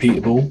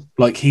repeatable.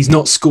 He's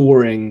not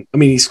scoring. I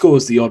mean, he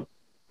scores the odd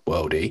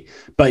worldie,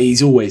 but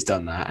he's always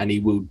done that, and he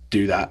will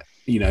do that,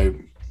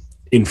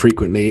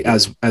 infrequently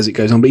as it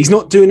goes on. But he's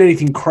not doing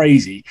anything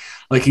crazy.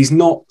 He's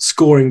not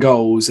scoring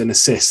goals and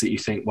assists that you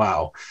think,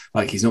 wow,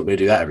 he's not going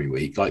to do that every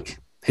week.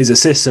 His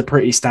assists are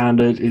pretty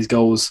standard. His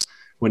goals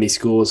when he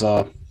scores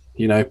are,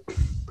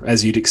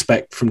 as you'd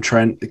expect from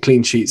Trent. The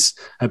clean sheets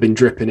have been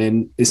dripping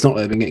in. It's not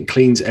like they've been getting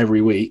cleans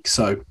every week,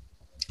 so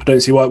I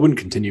don't see why it wouldn't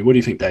continue. What do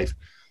you think, Dave?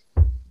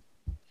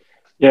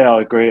 Yeah,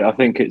 I agree. I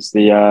think it's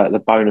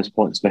the bonus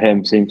points for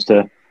him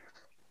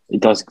it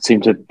does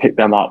seem to pick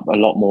them up a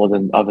lot more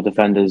than other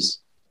defenders,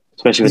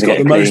 especially when he's got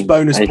the most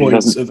bonus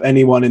points of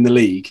anyone in the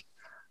league.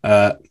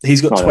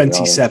 He's got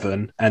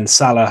 27 and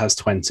Salah has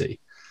 20.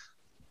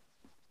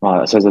 Right,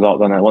 that says a lot,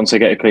 doesn't it? Once they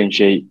get a clean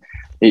sheet,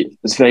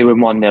 if they win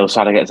 1-0,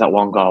 Salah gets that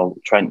one goal,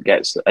 Trent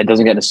doesn't get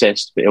an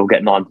assist, but he'll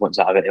get 9 points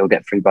out of it. He'll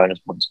get 3 bonus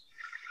points.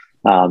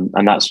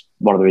 And that's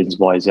one of the reasons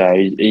why he's there.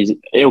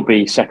 He'll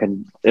be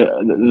second.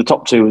 The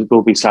top two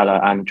will be Salah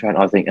and Trent,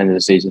 I think, end of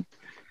the season.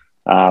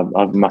 I'm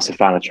a massive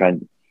fan of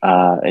Trent.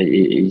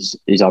 He's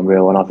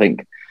unreal, and I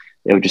think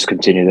he'll just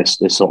continue this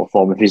sort of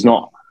form. If he's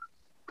not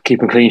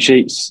keeping clean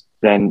sheets,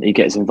 then he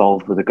gets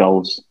involved with the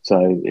goals.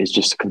 So it's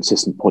just a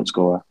consistent point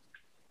scorer.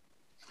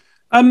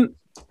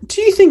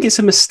 Do you think it's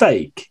a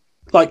mistake?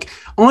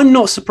 I'm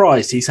not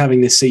surprised he's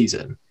having this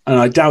season, and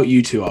I doubt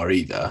you two are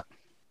either.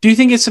 Do you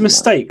think it's a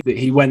mistake that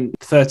he went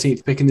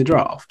 13th pick in the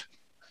draft?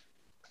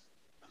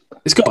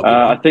 It's got to be.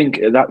 I think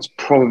that's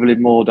probably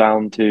more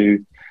down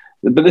to...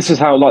 But this is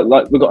how,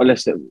 we've got a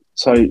list.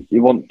 So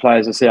you want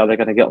players to see how they're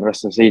going to get on the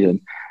rest of the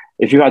season.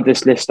 If you had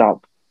this list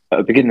up at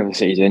the beginning of the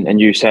season and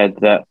you said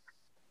that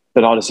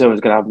Bernardo Silva is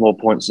going to have more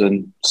points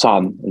than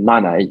Son and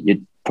Mane,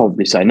 you'd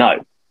probably say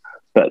no.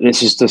 But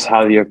this is just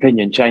how your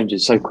opinion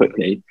changes so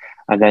quickly.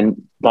 And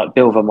then, like,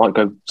 Bilva might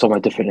go somewhere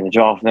different in the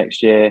draft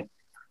next year.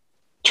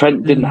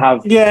 Trent didn't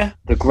have the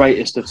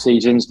greatest of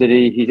seasons, did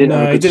he? He didn't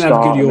have a good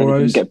start. He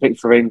didn't get picked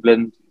for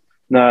England.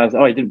 No,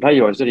 he didn't play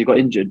Euros, did he? Got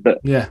injured.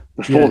 But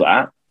before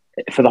that,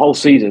 for the whole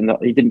season,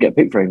 he didn't get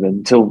picked for England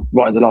until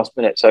right at the last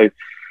minute. So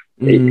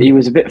he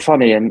was a bit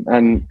funny.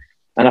 And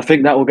I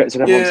think that will get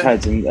to everyone's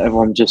heads. And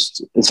everyone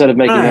just, instead of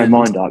making their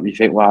mind up, you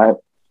think,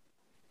 well...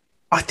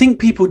 I think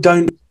people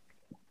don't...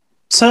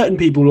 Certain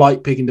people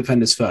like picking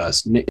defenders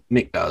first.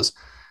 Nick does,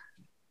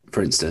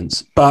 for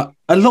instance. But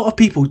a lot of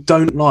people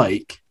don't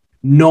like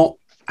not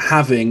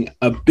having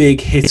a big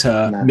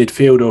hitter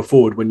midfielder or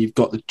forward when you've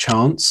got the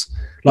chance.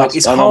 Like,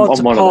 it's hard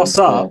to pass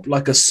up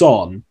like a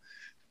Son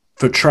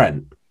for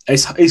Trent.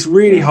 It's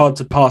really hard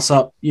to pass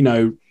up, you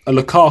know, a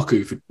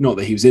Lukaku, for, not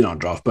that he was in our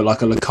draft, but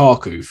like a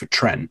Lukaku for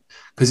Trent,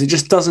 because it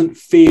just doesn't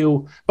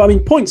feel... But I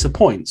mean, points are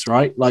points,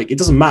 right? Like, it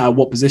doesn't matter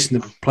what position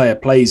the player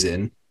plays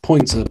in.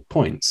 Points are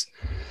points.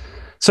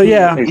 So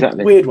yeah,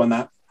 exactly. Weird one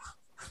that.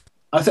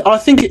 I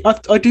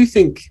do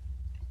think.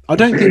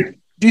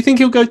 Do you think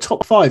he'll go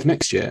top 5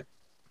 next year?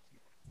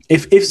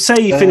 If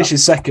say he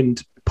finishes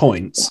second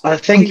points, I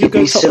think he'd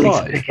be silly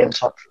to pick him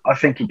top. I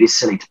think he'd be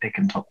silly to pick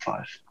him top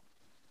 5.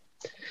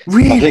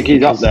 Really, I think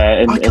he's up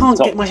there. I can't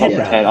get my head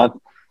around.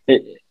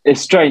 It's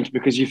strange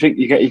because you think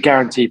you get your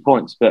guaranteed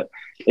points, but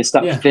it's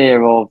that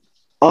fear of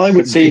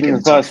conceding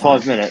the first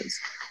 5 minutes.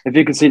 If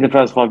you concede the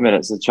first 5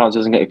 minutes, the chance he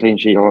doesn't get a clean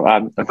sheet or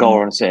a goal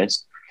or an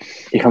assist,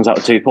 he comes out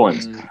with 2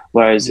 points.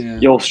 Whereas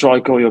your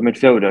striker or your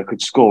midfielder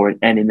could score in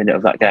any minute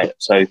of that game.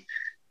 So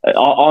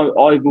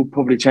I will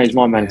probably change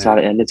my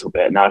mentality a little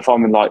bit. Now, if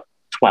I'm in like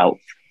 12th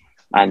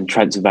and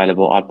Trent's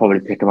available, I'd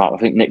probably pick him up. I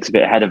think Nick's a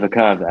bit ahead of a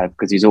curve there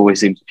because he's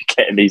always seems to be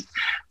getting these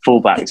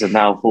fullbacks, and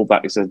now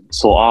fullbacks are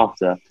sought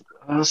after.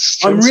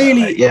 I'm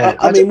really,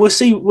 I mean, we'll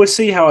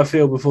see how I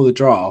feel before the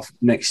draft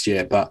next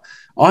year, but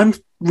I'm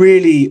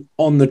really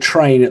on the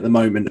train at the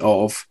moment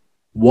of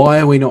why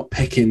are we not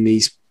picking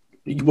these?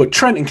 Well,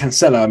 Trent and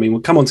Cancelo, I mean,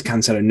 we'll come on to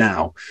Cancelo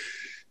now,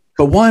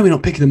 but why are we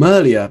not picking them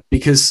earlier?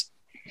 Because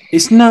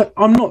Cancelo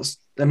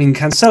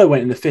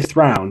went in the 5th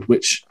round,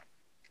 which,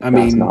 I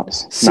mean,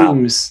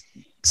 seems...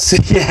 So,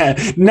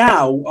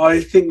 now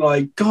I think,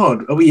 like,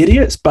 God, are we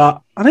idiots?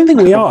 But I don't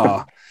think we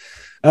are.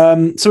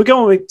 So we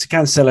go on to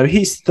Cancelo.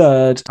 He's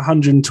 3rd,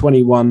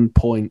 121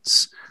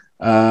 points.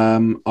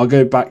 I'll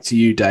go back to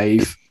you,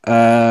 Dave.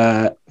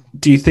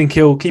 Do you think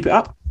he'll keep it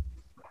up?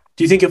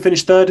 Do you think he'll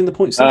finish 3rd in the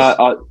points list?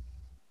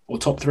 Or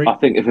top 3? I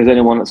think if there's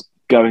anyone that's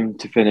going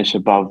to finish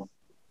above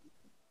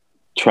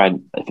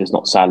Trent, if it's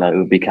not Salah, it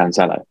would be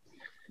Cancelo.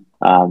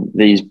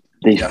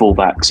 These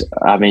fullbacks,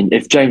 I mean,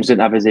 if James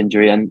didn't have his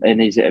injury, and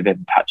he's hit a bit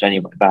of a patch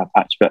anyway, bad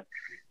patch, but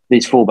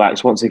these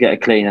fullbacks, once they get a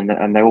clean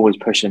and they're always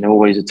pushing, they're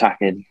always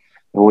attacking,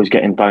 they're always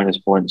getting bonus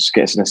points,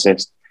 gets an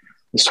assist.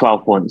 It's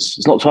 12 points.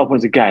 It's not 12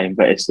 points a game,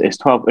 but it's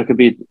 12. It could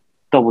be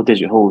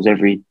double-digit hauls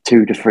every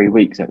 2 to 3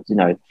 weeks. You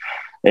know,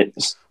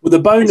 it's the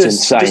bonus. It's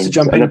insane. Just to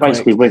jump in, they're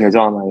basically wingers,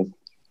 aren't they?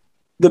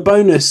 The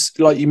bonus,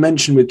 like you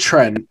mentioned with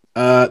Trent,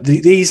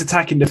 these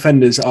attacking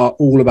defenders are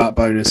all about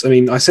bonus. I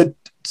mean, I said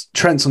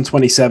Trent's on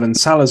 27,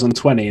 Salah's on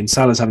 20, and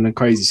Salah's having a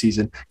crazy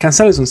season.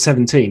 Cancelo's on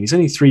 17. He's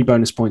only 3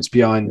 bonus points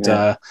behind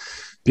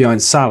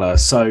Salah.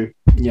 So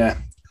yeah,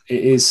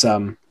 it is.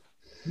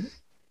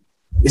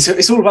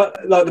 It's all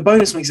about, like, the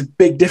bonus makes a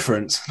big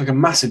difference, like a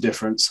massive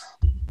difference.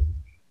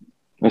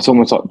 It's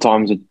almost like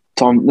times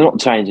they're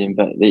not changing,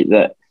 but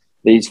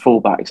these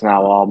fullbacks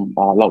now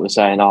are like we're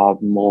saying, are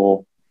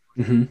more.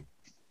 Mm-hmm.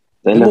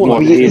 They're more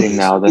appealing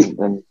now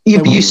than.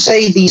 You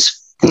say these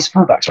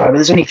fullbacks, right? But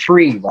there's only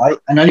 3, right?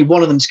 And only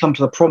one of them's come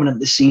to the prominent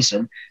this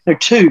season. No,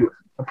 2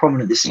 are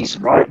prominent this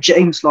season, right?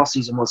 James last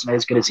season wasn't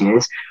as good as he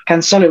is.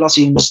 Cancelo last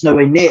season was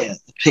nowhere near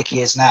the pick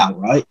he is now,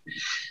 right?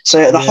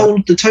 So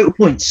the total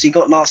points he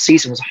got last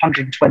season was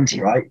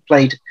 120, right?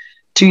 Played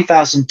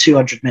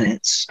 2,200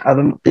 minutes.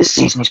 This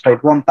season he's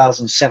played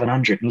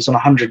 1,700 and he's on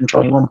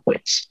 121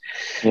 points.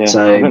 Yeah,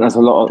 so I think that's a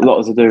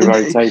lot to do with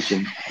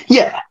rotation.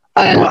 Yeah.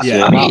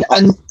 I mean,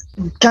 and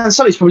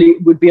Cancelo's probably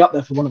would be up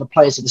there for one of the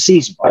players of the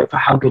season, right? For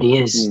how good he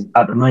is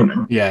at the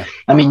moment. Yeah.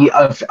 I mean,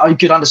 I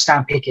could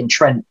understand picking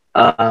Trent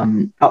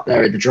up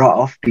there in the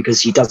draft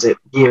because he does it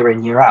year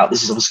in, year out.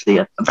 This is obviously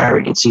a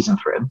very good season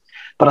for him.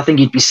 But I think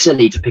you'd be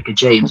silly to pick a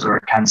James or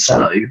a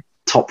Cancelo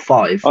top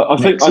 5. I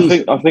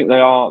think they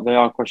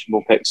are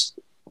questionable picks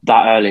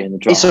that early in the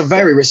draft. It's a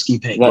very risky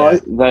pick.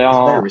 They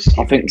are.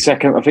 I think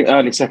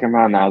early second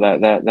round now.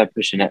 They're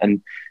pushing it,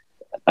 and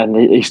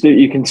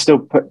you can still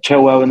put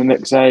Chilwell in the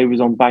mix. There, he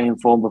was on banging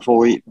form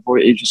before he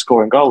was just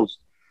scoring goals.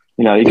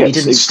 You know, he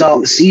didn't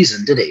start the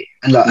season, did he?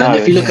 And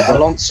if you look at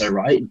Alonso,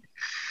 right?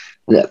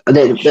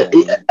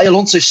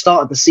 Alonso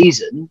started the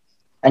season,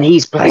 and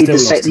he's played the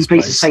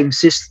same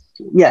system.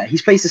 Yeah,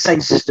 he's played the same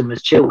system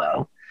as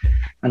Chilwell,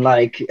 and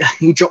like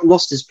he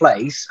lost his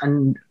place,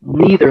 and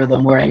neither of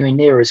them were anywhere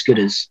near as good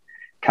as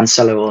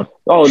Cancelo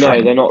or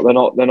Trent. No,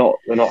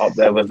 they're not up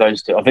there with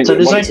those two. I think so.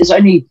 There's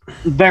only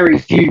very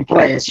few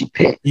players you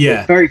pick.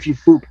 Yeah, very few,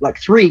 like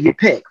 3 you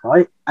pick,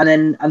 right? And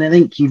then I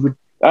think you would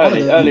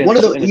Early,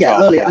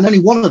 early, and only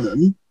one of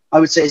them I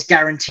would say is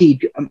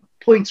guaranteed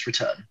points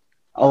return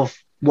of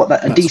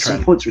a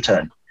decent points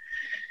return.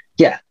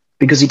 Yeah,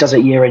 because he does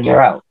it year in, year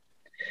out.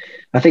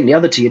 I think the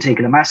other two, you're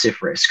taking a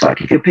massive risk.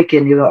 Like if you're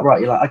picking, you're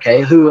like,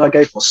 okay, who will I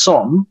go for,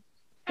 Son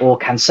or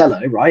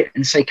Cancelo, right?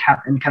 And say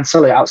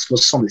Cancelo outscores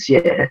Son this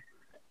year.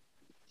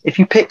 If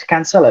you picked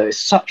Cancelo,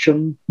 it's such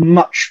a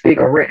much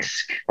bigger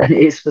risk than it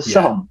is for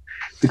Son,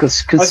 because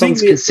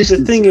Son's consistency.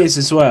 The thing is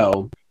as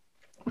well,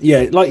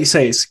 yeah, like you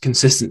say, it's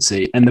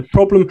consistency, and the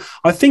problem.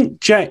 I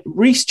think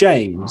Reece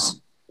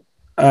James,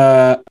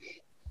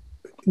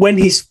 when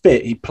he's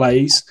fit, he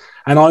plays.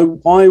 And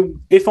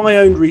if I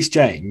owned Reece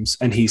James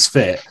and he's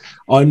fit,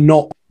 I'm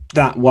not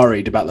that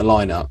worried about the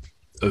lineup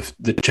of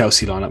the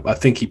Chelsea lineup. I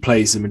think he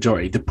plays the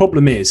majority. The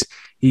problem is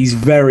he's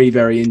very,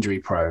 very injury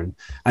prone.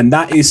 And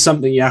that is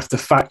something you have to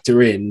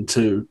factor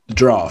into the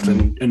draft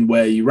and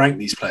where you rank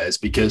these players,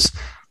 because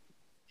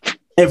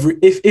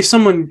if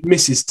someone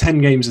misses 10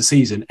 games a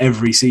season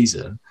every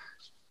season,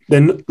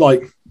 then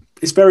like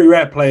it's very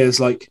rare players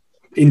like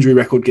injury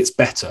record gets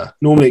better.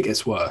 Normally it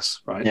gets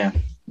worse, right? Yeah.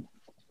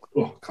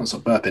 Oh, can't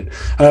stop burping.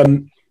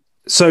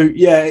 So,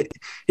 yeah, it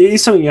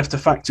is something you have to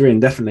factor in,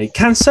 definitely.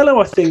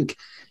 Cancelo, I think,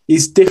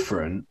 is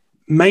different,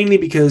 mainly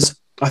because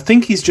I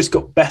think he's just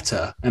got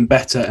better and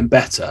better and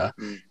better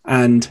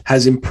and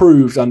has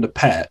improved under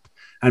Pep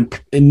and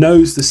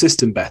knows the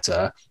system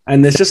better,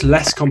 and there's just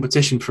less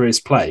competition for his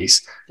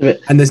place.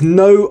 And there's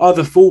no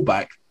other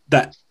fullback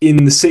that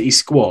in the City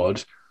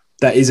squad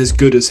that is as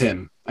good as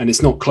him. And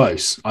it's not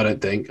close, I don't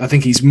think. I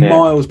think he's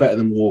miles better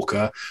than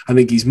Walker. I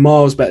think he's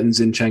miles better than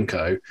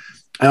Zinchenko.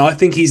 And I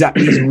think he's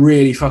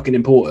really fucking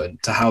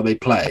important to how they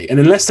play. And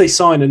unless they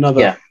sign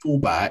another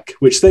fullback,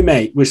 which they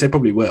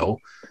probably will,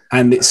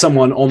 and it's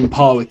someone on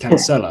par with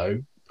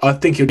Cancelo, I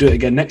think he'll do it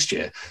again next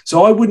year.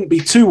 So I wouldn't be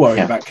too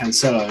worried about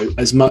Cancelo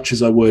as much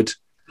as I would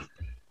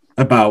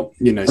about,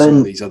 some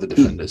of these other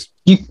defenders.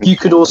 You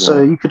could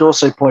also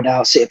point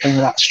out City playing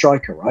without a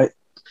striker, right?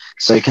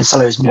 So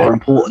Cancelo is more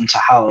important to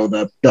how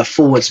the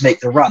forwards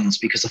make the runs,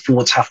 because the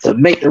forwards have to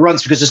make the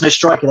runs because there's no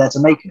striker there to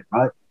make it,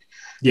 right?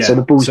 Yeah. So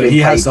the ball's he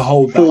has to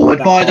hold forward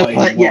by the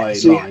line.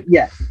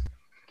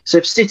 So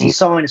if City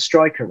sign a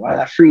striker, right,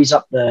 that frees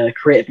up the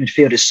creative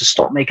midfielders to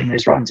stop making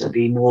those runs and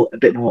be a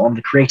bit more on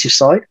the creative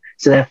side.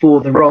 So therefore,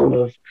 the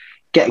role of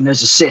getting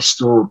those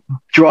assists or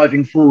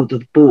driving forward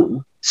with the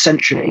ball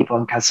centrally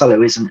on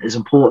Cancelo isn't as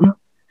important.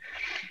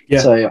 Yeah.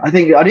 So I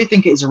do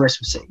think it is a risk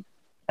for City,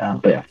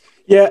 but yeah.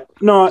 Yeah,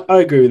 no,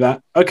 I agree with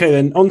that. Okay,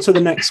 then on to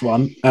the next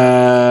one.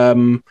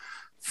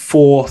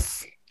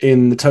 Fourth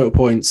in the total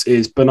points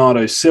is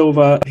Bernardo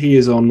Silva. He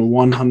is on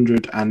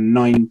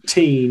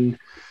 119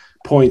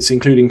 points,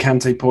 including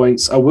Kante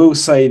points. I will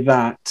say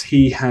that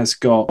he has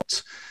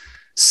got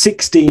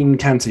 16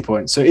 Kante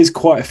points, so it is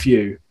quite a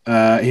few.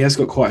 He has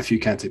got quite a few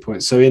Kante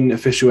points. So in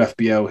official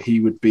FBL,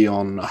 he would be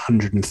on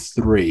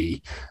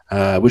 103,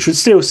 which would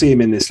still see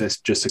him in this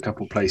list just a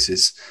couple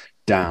places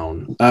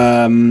down.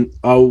 I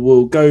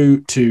will go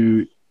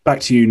back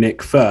to you,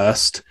 Nick,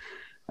 first.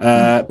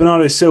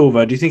 Bernardo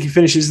Silva, do you think he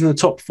finishes in the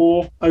top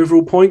 4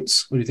 overall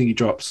points, or do you think he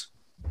drops?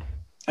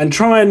 And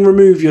try and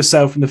remove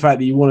yourself from the fact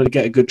that you wanted to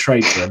get a good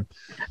trade for him.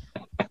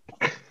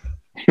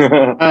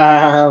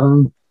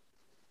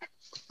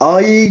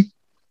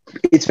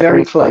 It's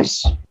very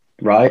close,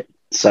 right?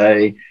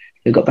 So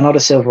you've got Bernardo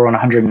Silva on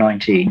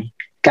 119,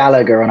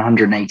 Gallagher on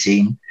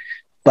 118,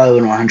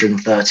 Bowen on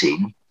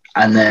 113,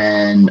 and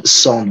then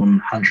Son on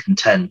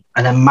 110,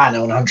 and then Mane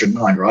on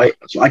 109, right?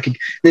 So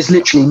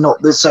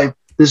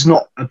there's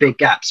not a big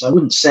gap. So I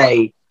wouldn't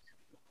say,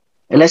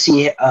 unless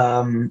he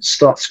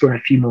starts scoring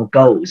a few more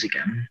goals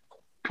again,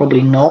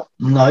 probably not,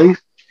 no.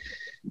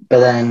 But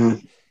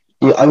then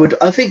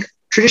I think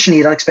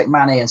traditionally I'd expect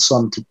Mane and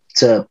Son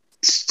to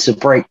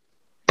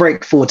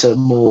break forward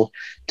to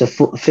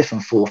fifth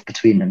and fourth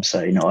between them. So,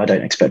 I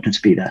don't expect them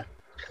to be there.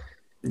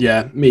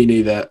 Yeah, me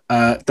neither.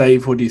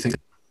 Dave, what do you think?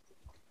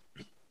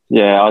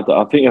 Yeah, I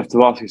think you have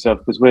to ask yourself,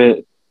 because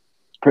we're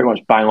pretty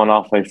much bang on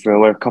halfway through.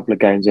 We're a couple of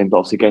games in, but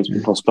obviously games have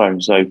been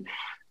postponed. So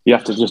you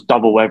have to just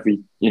double every,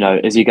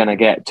 is he going to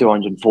get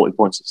 240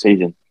 points a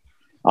season?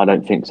 I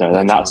don't think so.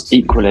 And that's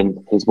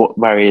equaling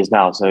where he is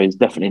now. So he's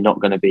definitely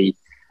not going to be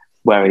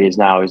where he is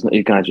now. He's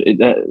going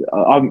to.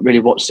 I haven't really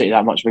watched City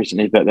that much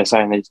recently, but they're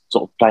saying he's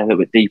sort of playing a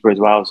little bit deeper as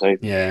well. So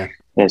yeah,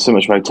 there's so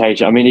much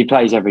rotation. I mean, he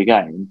plays every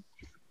game,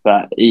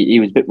 but he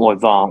was a bit more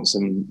advanced.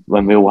 And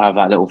when we all have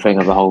that little thing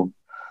of the whole,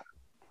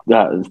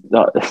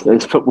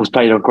 that football's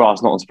played on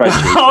grass, not on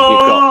spreadsheets.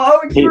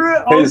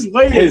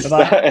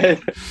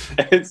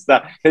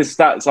 His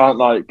stats aren't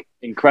like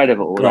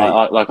incredible,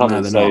 like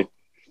others. So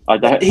I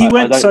don't think.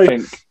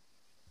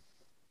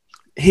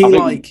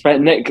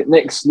 But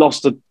Nick's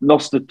lost a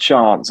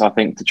chance, I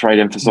think, to trade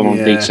him for someone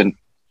decent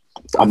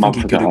a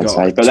month ago, I'd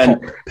say. But then,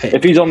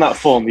 if he's on that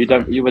form,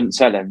 you wouldn't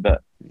sell him.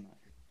 But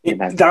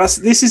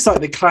this is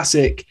like the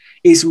classic.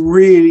 It's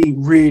really,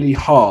 really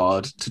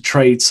hard to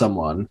trade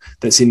someone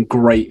that's in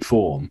great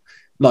form.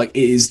 Like,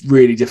 it is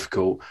really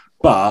difficult.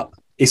 But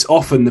it's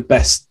often the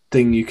best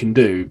thing you can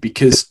do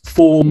because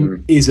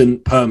form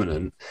isn't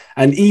permanent.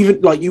 And even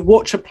like you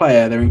watch a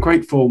player, they're in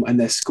great form and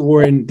they're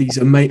scoring these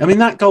amazing. I mean,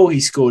 that goal he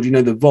scored,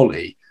 the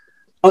volley,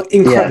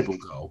 incredible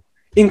goal,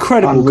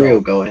 unreal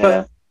goal. Yeah.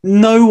 But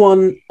no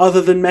one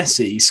other than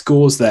Messi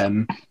scores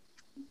them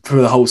for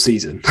the whole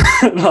season.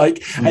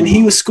 And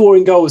he was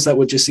scoring goals that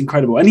were just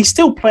incredible, and he's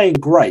still playing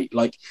great.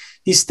 Like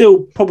he's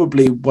still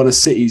probably one of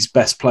City's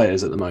best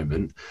players at the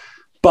moment.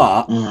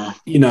 But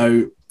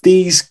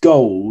these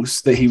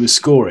goals that he was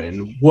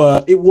scoring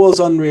it was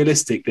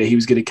unrealistic that he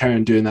was going to carry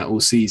on doing that all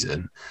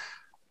season.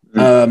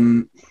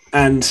 And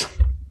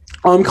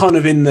I'm kind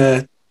of in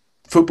the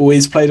football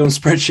is played on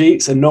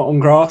spreadsheets and not on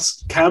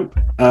grass camp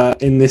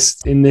in this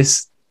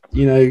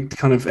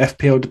kind of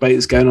FPL debate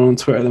that's going on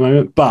Twitter at the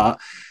moment. But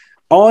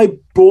I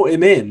brought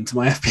him in to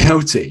my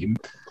FPL team,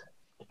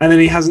 and then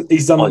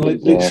he's done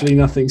literally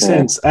nothing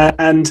since.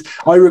 And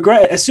I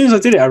regret it. As soon as I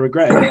did it, I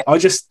regretted it. I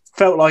just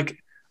felt like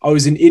I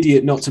was an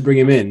idiot not to bring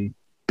him in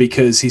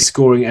because he's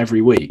scoring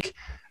every week.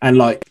 And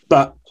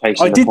but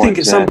I did think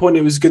at some point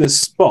it was going to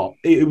stop.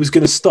 It was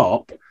going to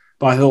stop,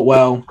 but I thought,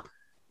 well,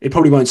 it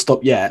probably won't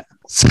stop yet.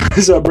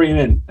 So I bring him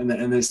in, and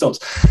then it stops.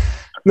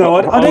 No,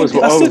 I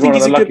still think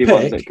he's a good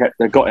pick.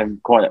 That got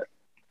him quite.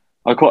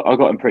 I got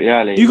him pretty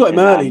early. You got him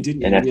early,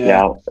 didn't you? In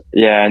FPL.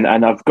 Yeah,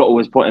 and I've got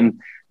always put him.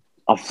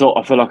 I feel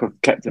like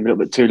I've kept him a little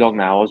bit too long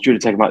now. I was due to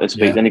take him out this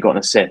week, then he got an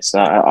assist.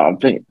 I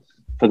think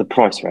for the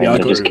price range, I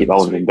just keep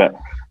hold of him. But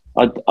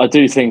I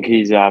do think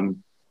he's a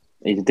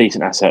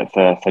decent asset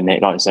for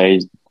Nick. Like I say,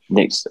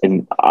 Nick's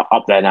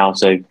up there now,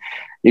 so you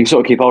can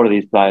sort of keep hold of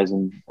these players,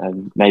 and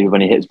maybe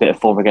when he hits a bit of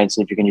form against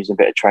him, if you can use a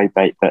bit of trade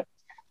bait. But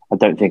I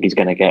don't think he's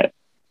going to get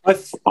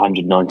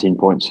 119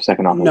 points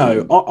second half.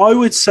 No, I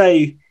would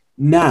say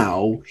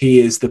now he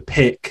is the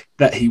pick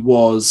that he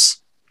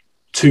was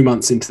 2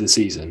 months into the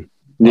season.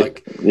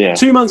 2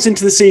 months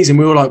into the season,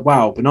 we were like,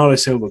 wow, Bernardo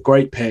Silva,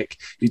 great pick.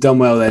 You've done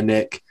well there,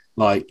 Nick.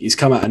 Like, he's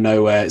come out of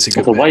nowhere. It's a good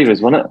off the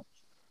waivers, wasn't it?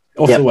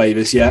 Off the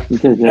waivers, yeah.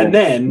 And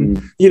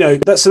then,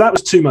 so that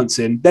was 2 months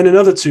in. Then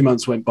another 2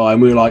 months went by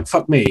and we were like,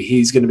 fuck me,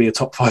 he's going to be a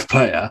top 5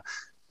 player.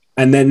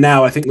 And then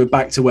now I think we're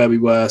back to where we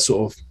were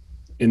sort of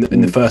in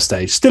the first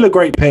stage. Still a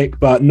great pick,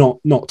 but not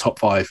top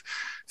 5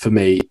 for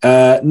me.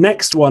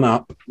 Next one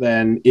up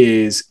then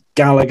is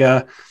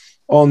Gallagher.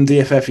 On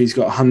DFF, he's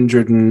got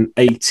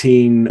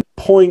 118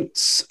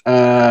 points.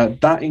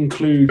 That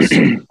includes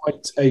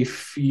quite a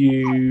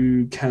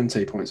few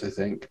Kante points, I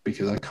think,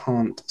 because I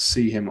can't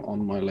see him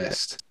on my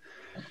list.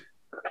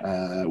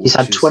 He's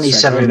had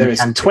 27. There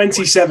is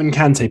 27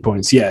 Kante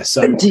points. Yeah,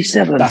 so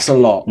 27. That's a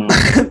lot.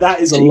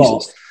 That is a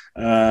lot.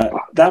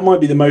 That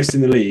might be the most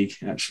in the league,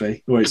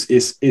 actually. Or it's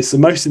the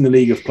most in the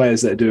league of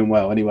players that are doing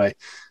well. Anyway,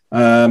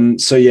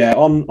 so yeah,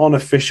 on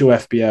official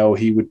FPL,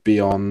 he would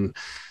be on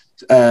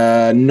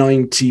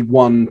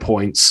 91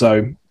 points.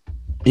 So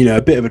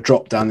a bit of a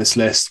drop down this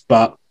list.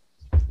 But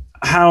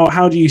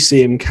how do you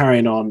see him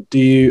carrying on?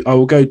 I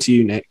will go to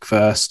you, Nick,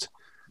 first.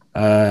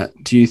 Do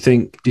you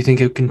think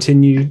he'll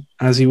continue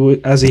as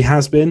he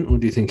has been, or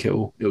do you think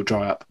it'll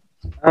dry up?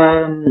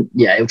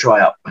 Yeah, it'll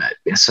dry up.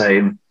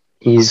 So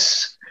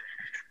his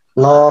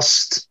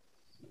last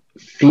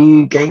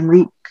few game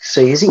weeks.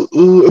 So is he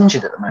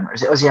injured at the moment?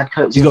 Has he had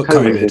COVID? He's got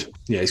COVID.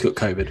 Yeah, he's got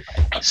COVID.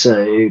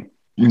 So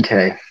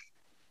okay,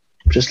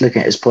 just looking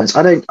at his points.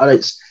 I mean,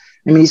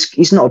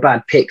 he's not a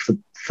bad pick for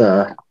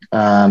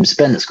Ben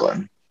that's got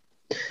him.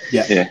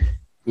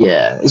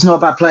 Yeah, he's not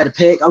a bad player to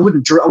pick. I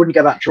wouldn't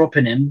go back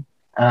dropping him.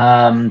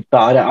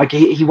 But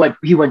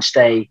he won't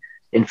stay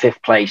in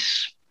 5th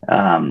place.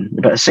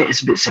 But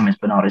it's a bit similar to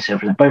Bernardo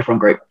Silva. They're both on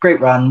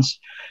great runs.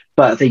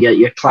 But I think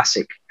your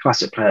classic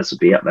players will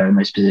be up there in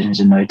those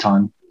positions in no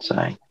time. So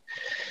I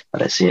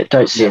don't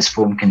see his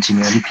form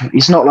continuing.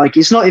 He's not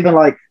even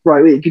like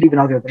right. You could even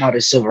argue Bernardo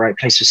Silva, right?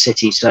 Plays for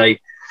City, so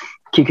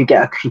he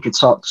could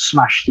start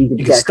smash. He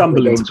could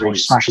stumble into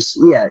points. Smashes.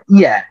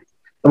 Yeah.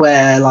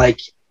 Where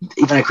like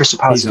even though Crystal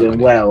Palace are doing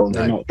well,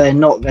 they're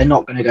not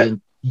going to go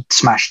and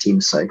smash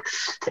teams. So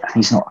yeah,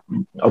 he's not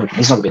going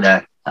to be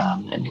there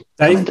in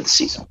the end of the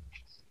season.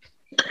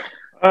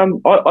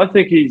 I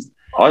think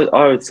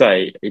I would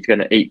say he's going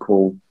to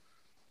equal.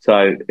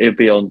 So he'll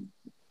be on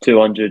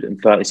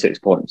 236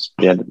 points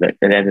at the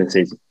end of the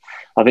season.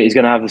 I think he's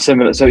going to have a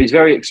similar. So he's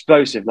very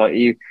explosive. Like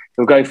he'll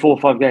go 4 or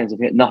 5 games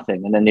and hit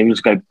nothing, and then he'll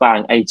just go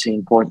bang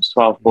 18 points,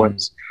 12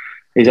 points.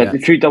 He's had a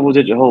few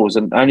double-digit hauls,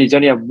 and he's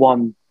only had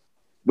one,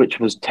 which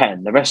was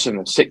 10. The rest of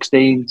them are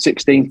 16,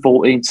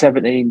 14,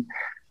 17.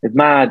 It's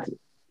mad.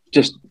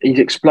 Just he's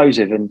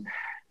explosive, and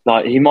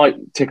like he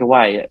might tick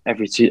away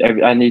every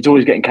and he's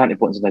always getting county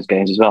points in those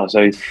games as well.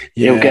 So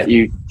he'll get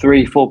you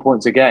 3-4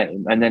 points a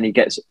game, and then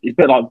he's a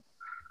bit like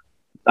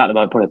at the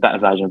moment probably a better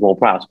version of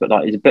Ward-Prowse, but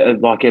like he's a bit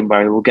of like him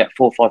where he will get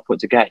 4 or 5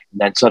 points a game,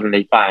 and then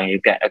suddenly bang, you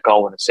get a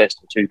goal and assist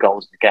or 2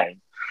 goals in the game,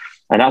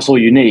 and that's all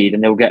you need,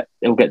 and he'll get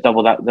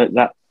double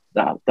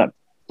that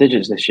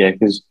digits this year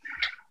because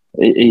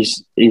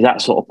he's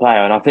that sort of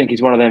player, and I think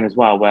he's one of them as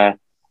well where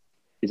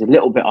he's a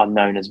little bit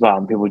unknown as well,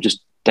 and people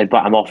just they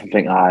bat him off and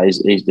think, this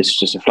is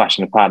just a flash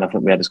in the pan. I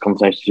think we had this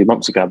conversation a few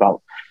months ago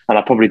about, and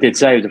I probably did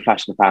say it was a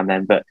flash in the pan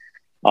then, but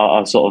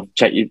I sort of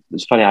check you.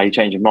 It's funny how you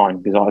change your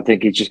mind, because I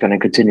think he's just going to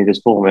continue this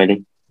form,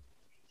 really.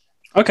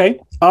 Okay.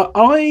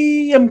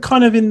 I am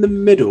kind of in the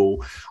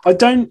middle. I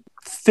don't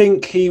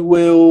think he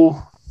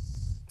will.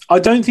 I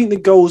don't think the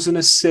goals and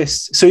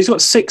assists. So he's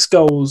got 6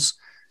 goals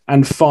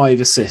and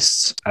 5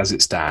 assists as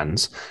it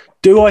stands.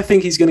 Do I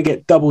think he's going to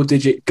get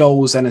double-digit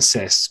goals and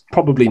assists?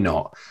 Probably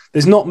not.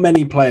 There's not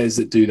many players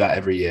that do that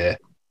every year,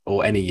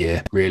 or any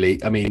year,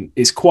 really. I mean,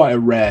 it's quite a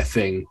rare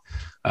thing.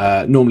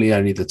 Normally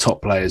only the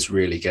top players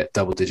really get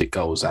double-digit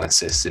goals and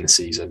assists in a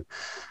season.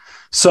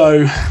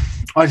 So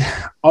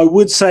I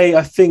would say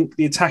I think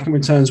the attacking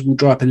returns will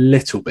dry up a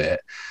little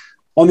bit.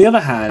 On the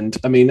other hand,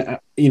 I mean,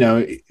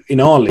 in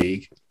our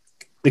league,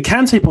 the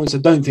Kante points I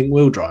don't think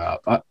will dry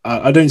up.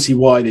 I don't see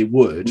why they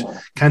would.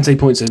 Kante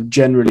points are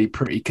generally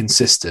pretty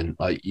consistent.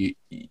 Like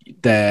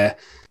they're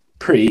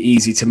pretty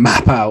easy to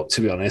map out,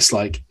 to be honest.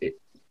 Like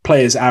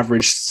players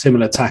average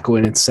similar tackle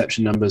and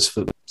interception numbers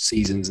for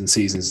seasons and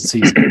seasons and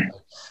seasons.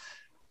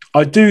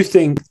 I do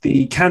think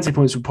the Kante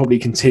points will probably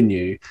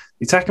continue.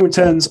 The attacking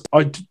returns,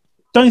 I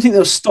don't think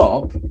they'll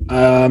stop.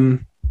 But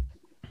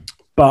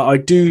I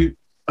do.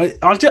 I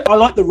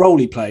like the role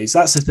he plays.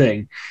 That's the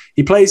thing.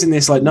 He plays in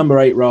this like number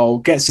 8 role,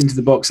 gets into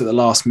the box at the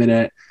last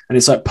minute, and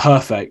it's like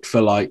perfect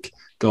for like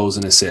goals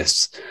and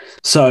assists.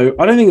 So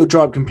I don't think he'll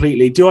dry up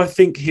completely. Do I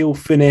think he'll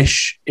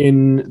finish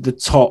in the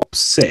top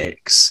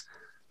 6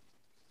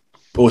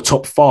 or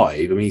top 5?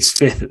 I mean, he's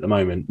 5th at the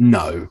moment.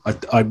 No,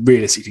 I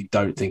realistically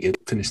don't think he'll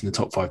finish in the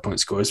top 5 point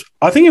scorers.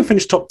 I think he'll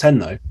finish top 10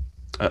 though.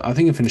 I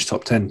think he'll finish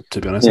top 10,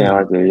 to be honest. Yeah,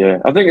 I do. Yeah,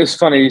 I think it's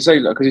funny you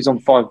say that because he's on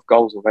 5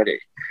 goals already,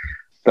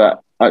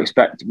 but I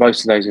expect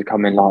most of those will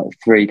come in like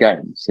 3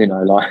 games,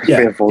 like 3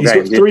 or 4 games.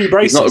 He's got 3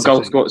 braces. He's not a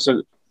goal scorer.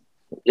 So,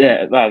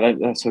 yeah,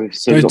 that's so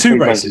he's got 2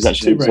 braces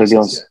actually. 2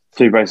 braces,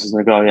 2 braces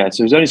and a goal, yeah.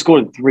 So he's only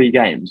scored in 3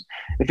 games.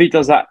 If he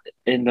does that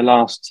in the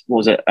last,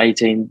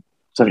 18,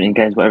 17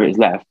 games, whatever it's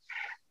left,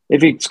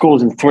 if he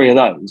scores in 3 of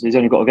those, he's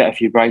only got to get a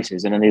few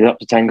braces and then he's up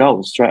to 10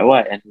 goals straight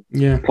away and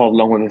plod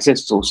along with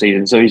assists all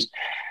season. So he's,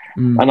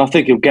 and I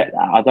think he'll get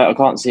that. I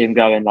can't see him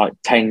going like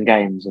 10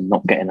 games and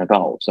not getting a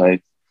goal. So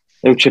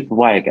he'll chip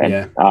away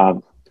again,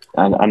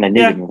 and they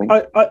need him.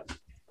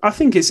 I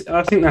think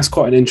that's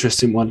quite an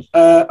interesting one.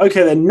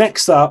 Okay, then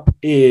next up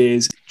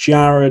is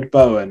Jarrod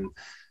Bowen.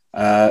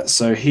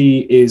 So he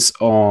is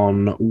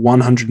on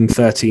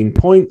 113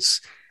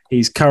 points.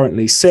 He's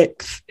currently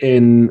 6th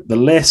in the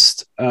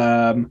list.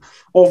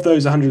 Of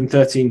those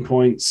 113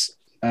 points,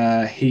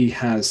 he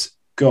has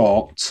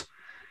got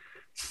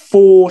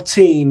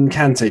 14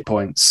 Kante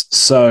points.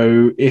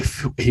 So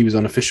if he was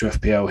on official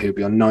FPL, he'll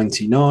be on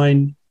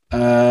 99.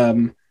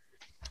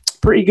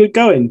 Pretty good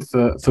going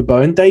for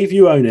Bowen. Dave,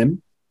 you own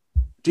him.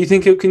 Do you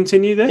think he'll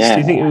continue this? Yeah.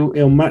 Do you think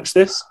he'll match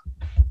this?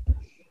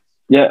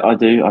 Yeah, I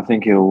do. I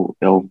think he'll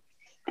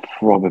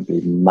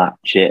probably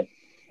match it.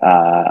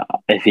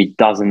 If he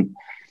doesn't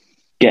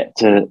get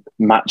to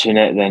matching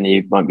it, then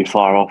he won't be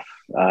far off.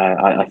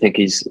 I think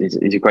he's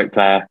a great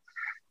player.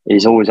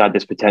 He's always had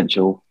this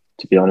potential,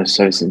 to be honest.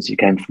 So since he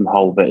came from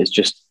Hull, but it's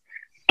just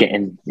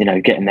getting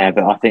there.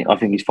 But I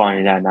think he's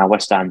finally there now.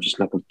 West Ham just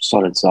look a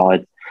solid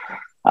side.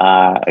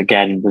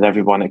 Again, with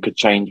everyone, it could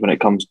change when it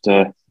comes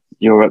to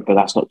Europe, but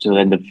that's not till the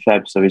end of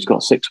Feb. So he's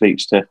got 6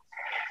 weeks to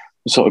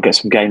sort of get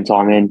some game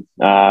time in.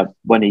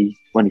 When he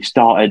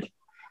started,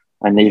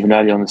 and even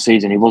early on in the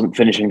season, he wasn't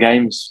finishing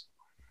games,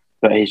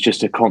 but he's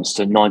just a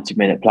constant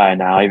 90-minute player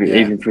now,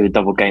 even through the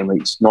double game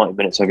weeks, 90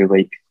 minutes every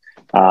week.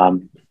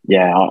 I'm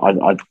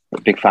a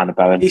big fan of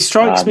Bowen. He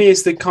strikes me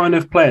as the kind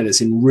of player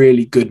that's in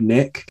really good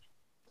nick.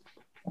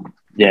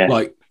 Yeah.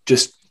 Like,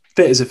 just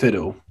fit as a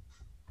fiddle.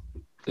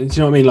 Do you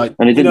know what I mean? Like,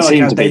 and it didn't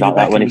seem to be like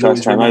that when he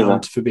first came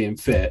over. For being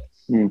fit.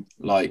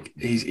 Like,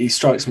 he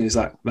strikes me as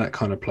that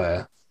kind of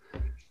player.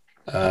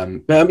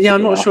 I'm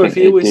not sure if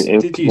he always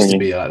did used to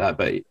be like that,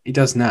 but he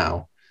does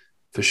now,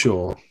 for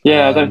sure.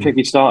 Yeah, I don't think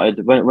he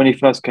started when he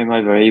first came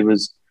over. He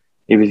was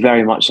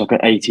very much like an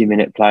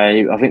 80-minute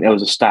player. I think there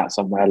was a stat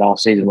somewhere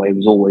last season where he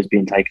was always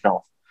being taken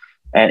off.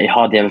 He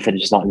hardly ever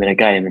finished a 90-minute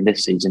game, and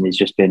this season he's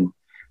just been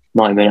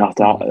 90 minutes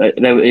after.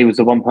 He was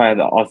the one player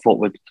that I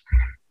thought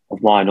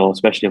of mine, or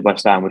especially of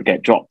West Ham, would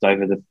get dropped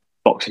over the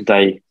Boxing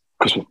Day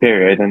Christmas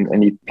period,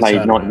 and he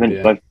played 90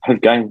 minutes both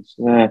games.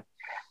 Yeah.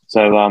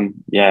 So and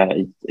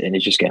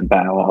he's just getting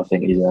better. I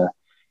think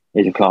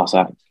he's a class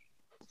act.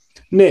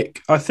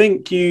 Nick, I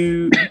think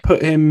you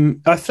put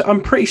him.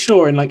 I'm pretty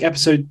sure in like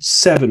episode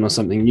 7 or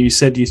something, you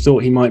said you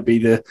thought he might be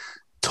the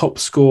top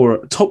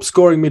scoring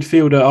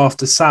midfielder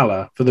after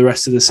Salah for the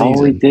rest of the season.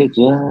 Oh, he did,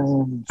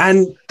 yeah.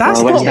 And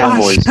that's not a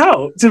bad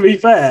shout, to be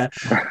fair.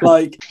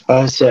 Like,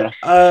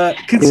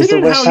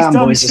 considering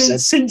how he's done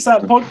since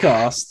that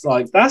podcast,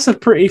 like that's a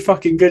pretty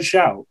fucking good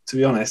shout, to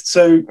be honest.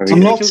 So, do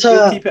you think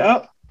he'll keep it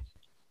up?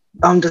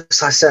 I'm not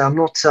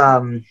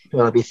I'll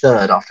be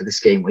 3rd after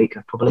this game week,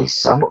 probably.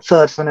 So I'm not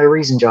 3rd for no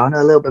reason, Joe. I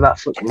know a little bit about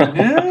football.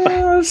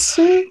 Yeah, I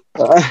see.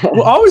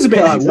 Well, I was a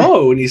bit like,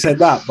 whoa, when you said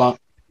that, but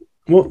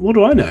what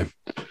do I know?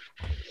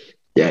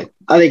 Yeah,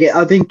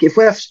 I think if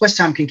West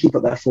Ham can keep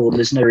up their form,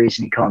 there's no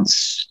reason he can't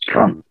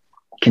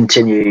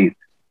continue.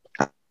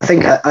 I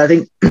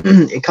think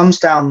it comes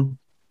down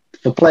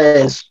for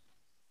players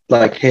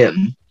like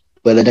him,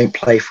 where they don't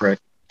play for a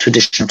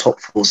traditional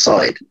top four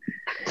side.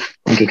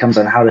 I think it comes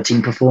down to how the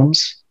team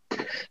performs.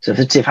 So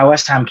if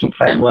West Ham keep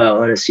playing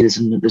well, I don't see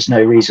there's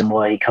no reason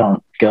why he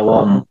can't go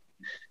on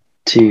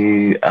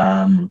to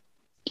well.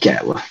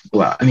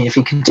 I mean, if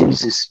he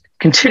continues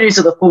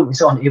at the form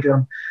he's on, he'll be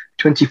on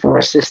 24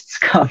 assists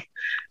come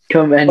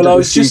end of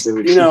the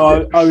season.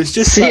 I was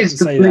just seems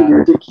completely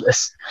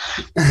ridiculous.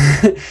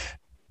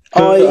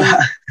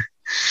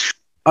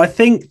 I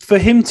think for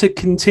him to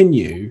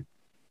continue,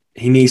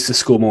 he needs to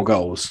score more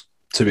goals,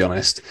 to be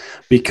honest,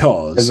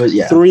 because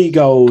 3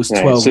 goals,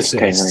 12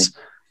 assists.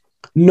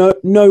 No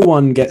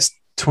one gets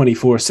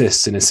 24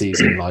 assists in a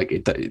season. Like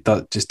it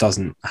just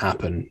doesn't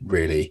happen,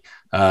 really.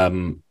 I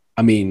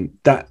mean,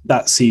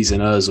 that season,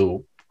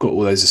 Ozil got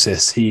all those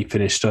assists. He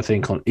finished, I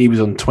think, he was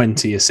on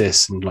 20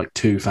 assists and like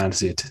 2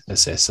 fantasy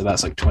assists, so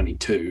that's like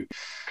 22.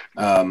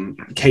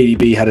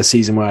 KDB had a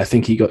season where I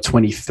think he got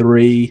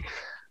 23.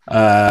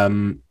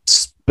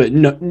 But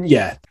no,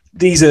 yeah,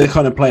 these are the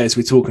kind of players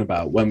we're talking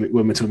about when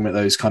we're talking about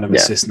those kind of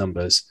assist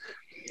numbers.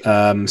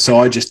 So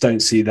I just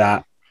don't see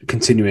that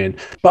continuing.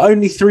 But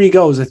only 3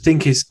 goals, I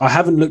think, I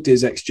haven't looked at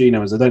his XG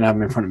numbers. I don't have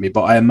them in front of me,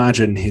 but I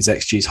imagine his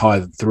XG is higher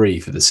than 3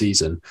 for the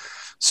season.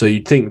 So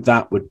you'd think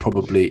that would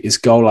probably, his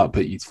goal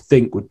output, you'd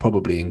think would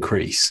probably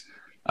increase.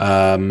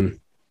 So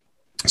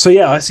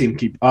yeah, I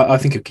think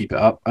he'll keep it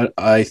up.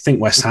 I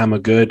think West Ham are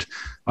good.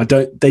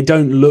 They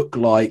don't look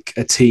like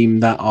a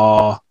team that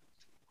are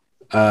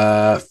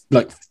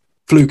like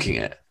fluking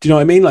it. Do you know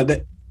what I mean? Like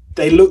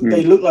they look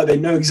like they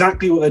know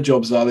exactly what their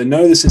jobs are. They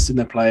know the system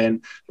they're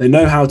playing. They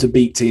know how to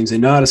beat teams. They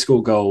know how to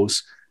score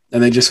goals,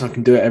 and they just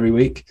fucking do it every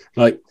week.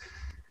 Like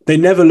they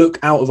never look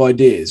out of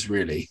ideas,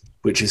 really,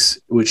 which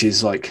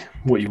is like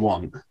what you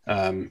want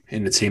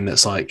in a team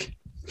that's like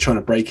trying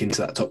to break into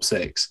that top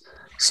 6.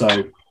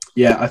 So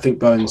yeah, I think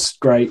Bowen's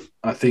great.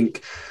 I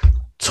think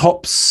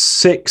top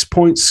 6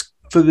 points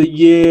for the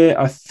year.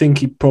 I think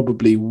he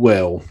probably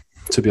will.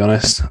 To be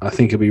honest, I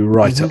think he'll be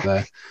right up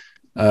there.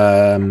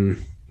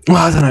 Well,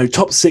 I don't know.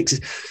 Top 6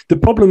 is the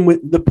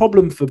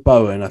problem for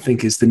Bowen. I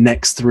think is the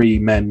next 3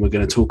 men we're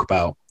going to talk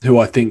about, who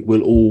I think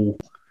will all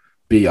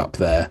be up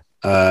there.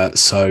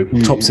 So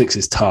top 6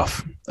 is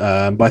tough,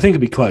 but I think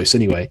it'll be close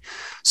anyway.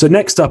 So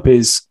next up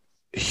is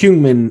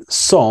Heung-min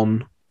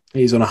Son.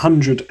 He's on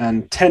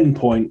 110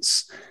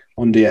 points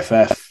on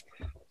DFF.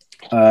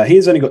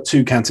 He's only got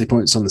 2 Kante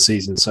points on the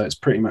season, so it's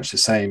pretty much the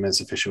same as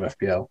official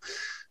FPL.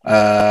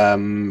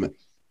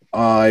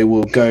 I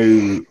will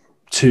go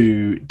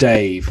to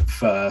Dave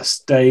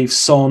first. Dave,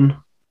 Son,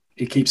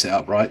 he keeps it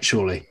up, right?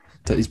 Surely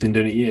that he's been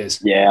doing it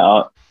years.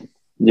 Yeah,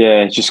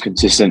 it's just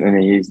consistent,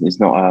 and he's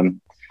not.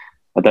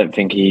 I don't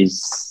think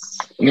he's.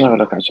 No,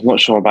 look, actually, I'm not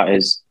sure about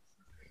his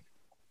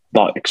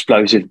like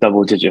explosive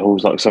double-digit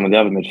hauls like some of the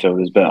other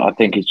midfielders, but I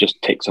think he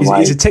just ticks away.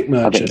 He's a tick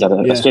merchant. I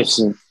think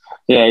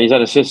he's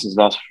had assists in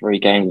the last 3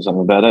 games or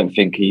something, but I don't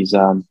think he's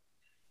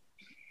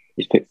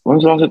picked. When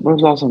was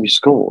the last time he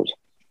scored?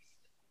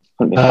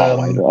 Game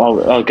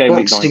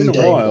week 19. In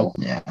a while.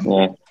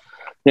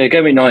 Yeah,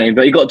 game week 19.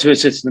 But he got 2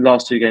 assists in the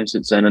last 2 games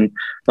since then, and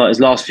like his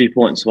last few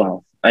points,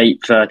 8,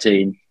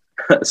 13,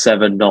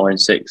 7, 9,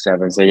 6,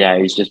 7. So yeah,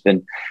 he's just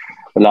been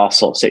the last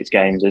sort of 6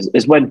 games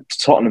is when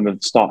Tottenham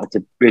have started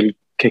to really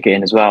kick it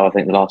in as well. I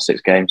think the last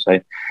 6 games. So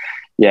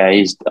yeah,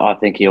 I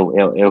think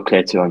he'll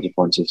clear 200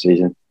 points this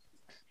season,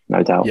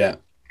 no doubt. Yeah,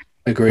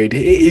 agreed.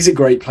 He's a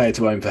great player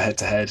to own for head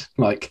to head.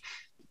 Like.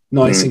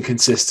 Nice and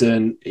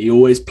consistent. He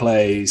always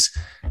plays.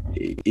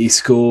 He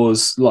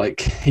scores. Like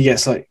he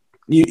gets like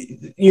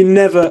you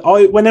never.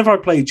 Whenever I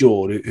play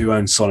Jord, who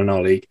owns Son in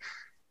our league,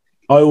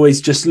 I always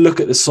just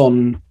look at the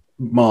Son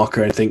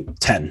marker and think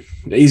 10.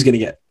 He's going to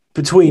get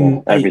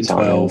between 8 and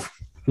 12.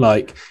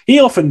 Like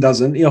he often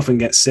doesn't. He often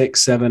gets 6,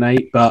 7,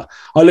 8. But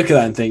I look at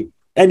that and think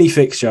any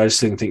fixture, I just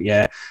think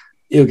yeah,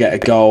 he'll get a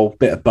goal,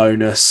 bit of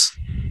bonus,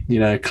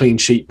 clean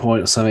sheet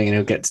point or something, and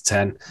he'll get to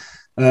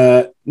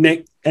 10.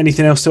 Nick,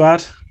 anything else to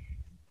add?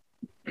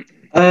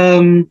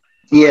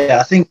 Yeah,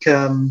 I think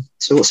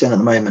so what's he on at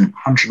the moment?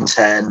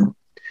 110.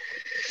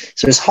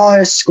 So his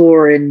highest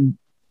score in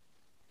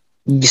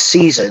the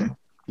season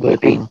would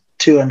have been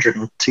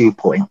 202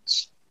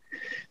 points.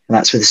 And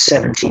that's with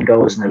 17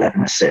 goals and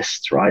 11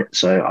 assists, right?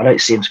 So I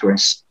don't see him scoring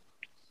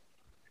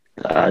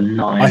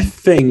 9. I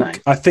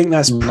think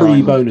that's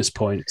pre-bonus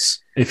points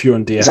if you're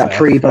on DFF. Is that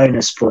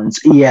pre-bonus points?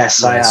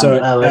 Yes, I am. So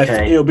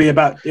it'll be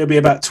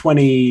about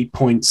 20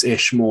 points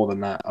ish more than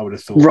that, I would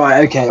have thought.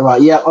 Right. Okay.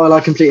 Right. Yeah. Well,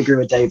 I completely agree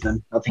with Dave.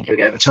 Then I think he'll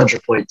get over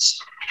 200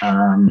 points.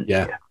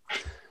 Yeah.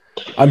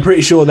 I'm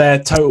pretty sure their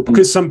total,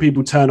 because some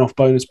people turn off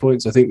bonus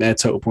points. I think their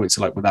total points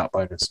are like without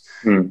bonus.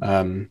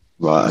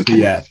 Right. Okay.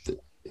 Yeah.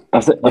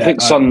 I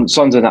think Son's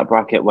in that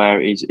bracket where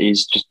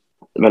he's just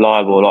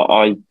reliable.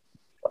 Like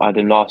I had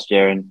him last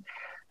year, and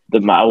no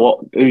matter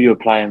who you were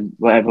playing,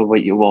 whatever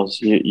week it was,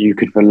 you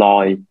could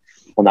rely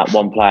on that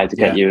one player to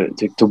get you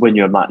to win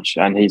you a match,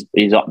 and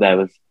he's up there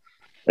with.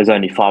 There's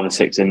only 5 or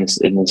 6 in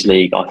this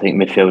league. I think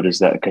midfielders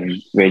that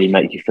can really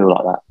make you feel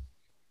like that.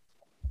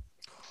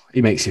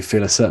 He makes you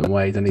feel a certain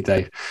way, doesn't he,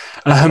 Dave?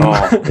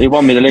 He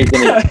won me the league,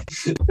 didn't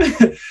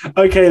he?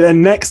 Okay,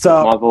 then next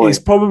up is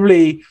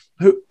probably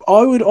who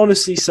I would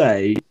honestly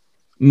say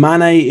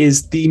Mane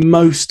is the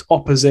most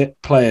opposite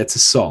player to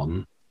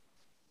Son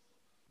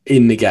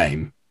in the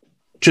game.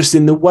 Just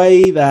in the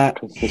way that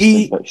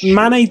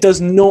Mane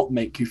does not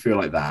make you feel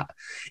like that.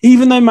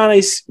 Even though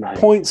Mane's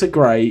points are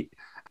great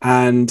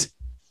and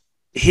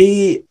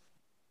so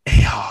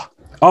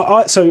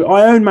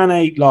I owned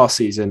Mane last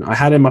season. I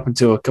had him up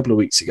until a couple of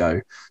weeks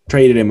ago.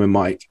 Traded him with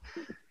Mike.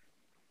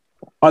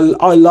 I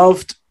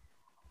loved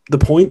the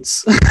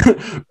points,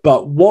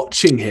 but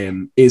watching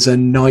him is a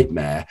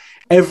nightmare.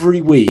 Every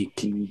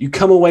week, you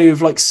come away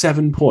with like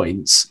 7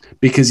 points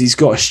because he's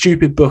got a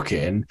stupid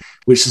booking,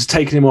 which has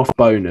taken him off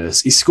bonus.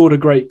 He's scored a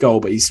great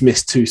goal, but he's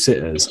missed 2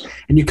 sitters.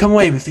 And you come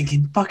away with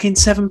thinking, fucking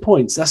 7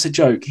 points. That's a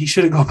joke. He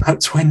should have got about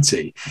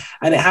 20.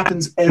 And it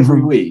happens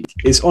every week.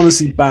 It's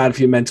honestly bad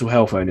for your mental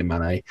health owning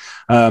Mane.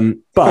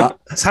 But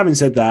having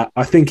said that,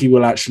 I think he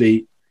will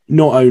actually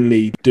not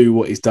only do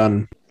what he's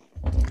done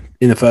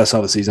in the first half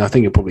of the season, I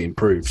think he'll probably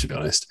improve, to be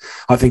honest.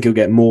 I think he'll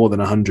get more than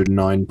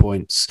 109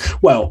 points.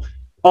 Well,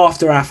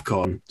 after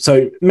AFCON.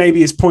 So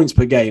maybe his points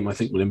per game, I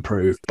think, will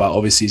improve, but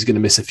obviously he's going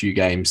to miss a few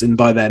games. And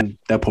by then,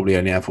 they'll probably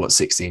only have,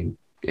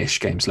 16-ish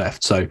games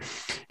left. So,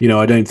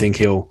 I don't think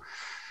he'll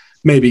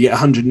maybe get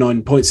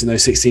 109 points in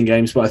those 16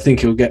 games, but I think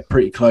he'll get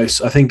pretty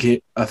close. I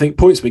think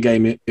points per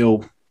game,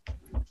 he'll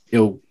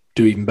do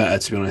even better,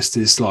 to be honest.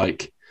 It's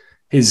like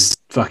his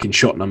fucking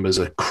shot numbers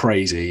are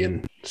crazy,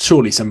 and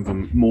surely some of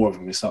them, more of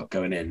them will start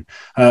going in.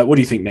 What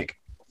do you think, Nick?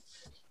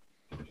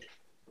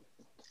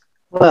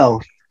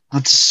 Well,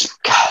 that's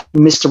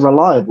Mr.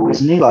 Reliable,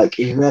 isn't he? Like,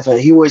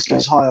 he always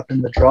goes high up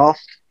in the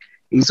draft.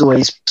 He's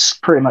always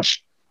pretty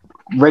much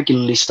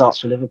regularly starts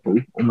for Liverpool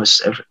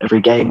almost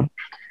every game.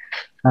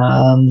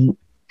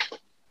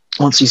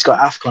 Once he's got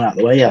AFCON out of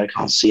the way, I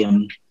can't see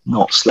him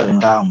not slowing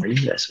down,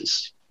 really.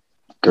 Yes,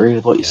 I agree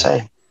with what you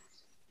say.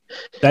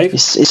 Dave?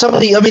 It's some of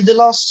the,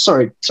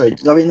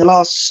 the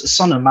last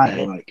Son and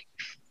Mane, like,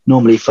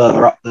 normally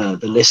further up the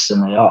list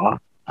than they are.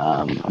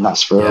 And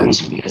that's for a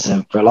reason, because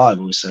they're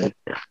reliable. So,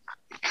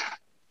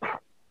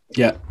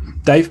 yeah.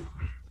 Dave?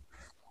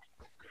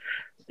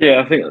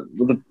 Yeah, I think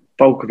the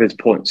bulk of his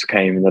points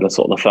came in the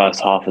sort of the first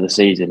half of the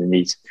season, and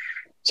he's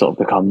sort of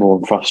become more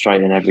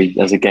frustrating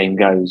as the game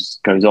goes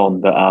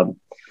on. But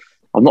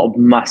I'm not a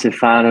massive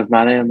fan of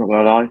Mane, I'm not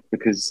going to lie,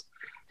 because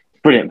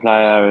brilliant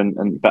player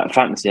and better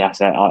fantasy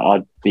asset.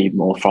 I'd be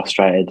more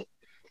frustrated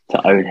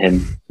to own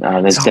him.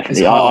 There's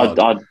definitely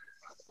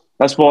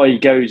that's why he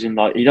goes in,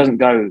 like, he doesn't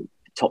go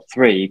top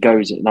 3. He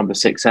goes at number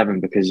 6,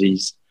 7 because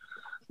it's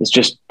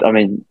just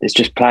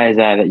players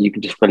there that you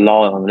can just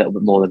rely on a little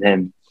bit more than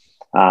him.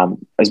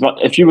 As much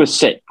if you were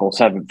 6th or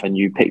 7th and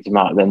you picked him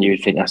up, then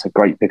you'd think that's a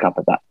great pickup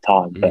at that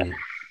time. But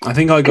I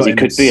think I got him. He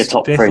could be a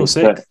top 3 or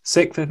 6th.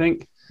 6th, I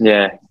think.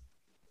 Yeah,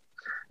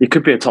 he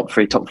could be a top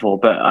 3, top 4,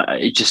 but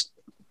I just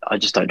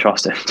don't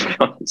trust him. To be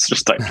honest,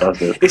 just don't trust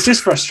him. It's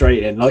just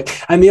frustrating.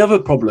 And the other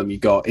problem you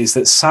got is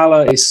that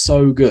Salah is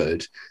so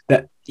good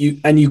that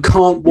you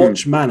can't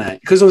watch Mane,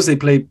 because obviously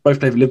they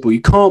both play for Liverpool.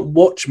 You can't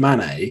watch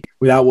Mane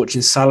without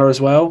watching Salah as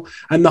well.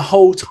 And the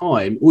whole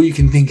time, all you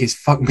can think is,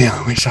 "Fuck me,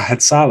 I wish I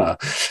had Salah."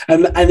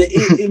 And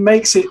it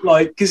makes it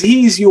like, because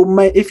he's your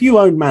mate. If you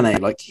own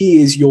Mane, like, he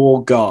is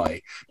your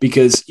guy,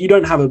 because you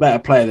don't have a better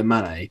player than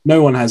Mane.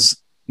 No one has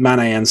Mane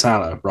and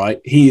Salah, right?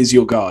 He is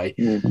your guy.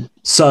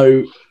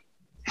 So.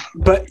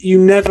 But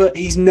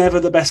he's never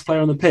the best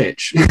player on the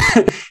pitch.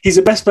 He's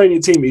the best player in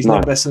your team, but he's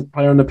not the best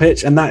player on the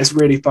pitch, and that is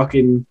really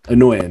fucking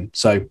annoying.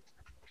 So,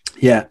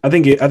 yeah, I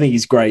think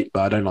he's great,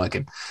 but I don't like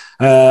him.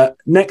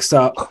 Next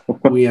up,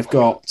 we have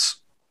got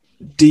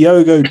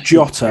Diogo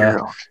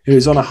Jota, who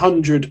is on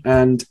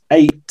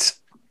 108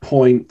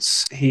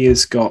 points. He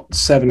has got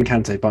 7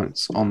 Kante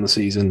points on the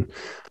season,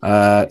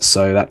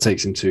 so that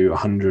takes him to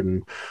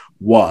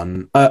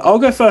 101. I'll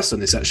go first on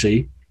this,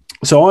 actually.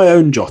 So I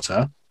own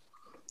Jota.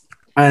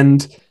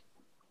 And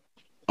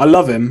I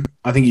love him.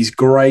 I think he's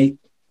great.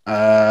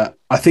 I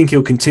think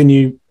he'll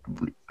continue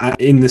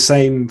in the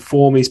same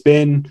form he's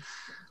been.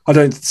 I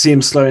don't see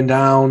him slowing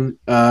down.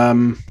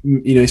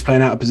 He's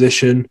playing out of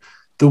position.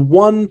 The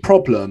one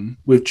problem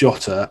with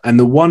Jota, and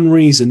the one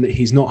reason that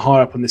he's not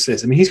higher up on this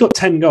list, he's got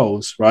 10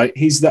 goals, right?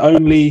 He's the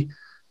only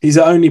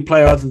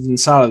player other than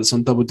Salah that's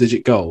on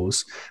double-digit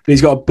goals. But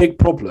he's got a big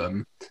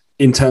problem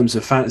in terms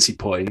of fantasy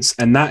points,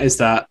 and that is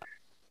that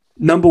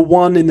number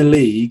 1 in the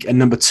league and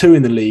number 2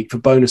 in the league for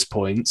bonus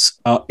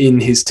points are in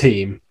his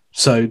team.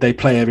 So they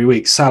play every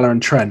week. Salah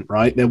and Trent,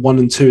 right? They're 1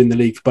 and 2 in the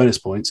league for bonus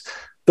points.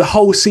 The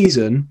whole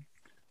season,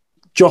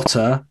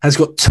 Jota has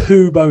got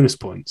 2 bonus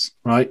points,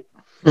 right?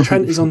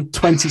 Trent is on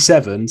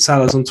 27,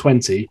 Salah's on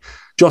 20,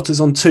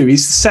 Jota's on 2.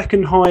 He's the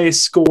second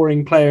highest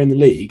scoring player in the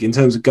league in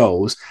terms of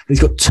goals, and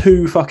he's got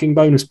 2 fucking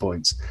bonus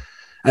points.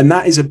 And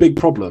that is a big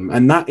problem.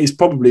 And that is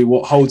probably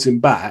what holds him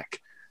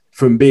back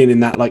from being in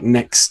that like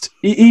next,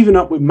 even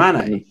up with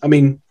Mane. I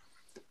mean,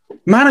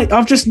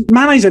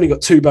 Mane's only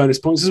got 2 bonus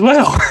points as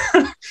well.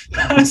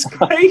 That's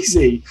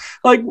crazy.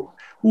 Like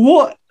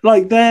what?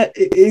 Like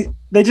they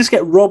just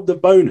get robbed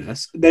of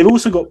bonus. They've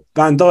also got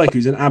Van Dijk,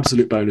 who's an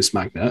absolute bonus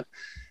magnet,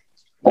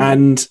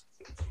 and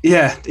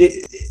yeah,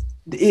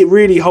 it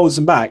really holds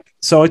them back.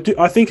 So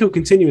I think he'll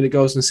continue with the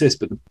goals and assists,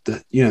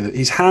 but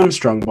he's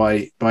hamstrung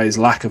by his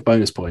lack of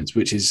bonus points,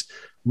 which is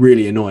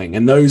really annoying.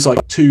 And those like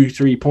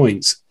 2-3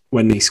 points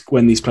when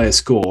these players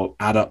score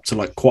add up to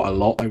like quite a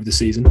lot over the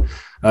season.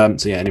 So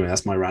yeah, anyway,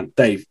 that's my rant.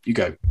 Dave, you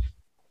go.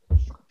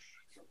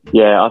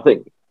 Yeah, I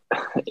think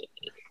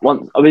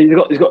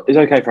he's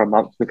okay for a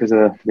month because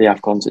of the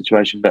AFCON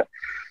situation, but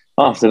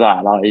after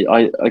that,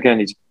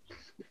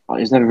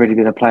 he's never really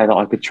been a player that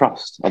I could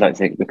trust. I don't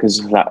think, because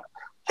of that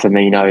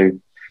Firmino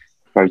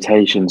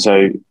rotation.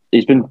 So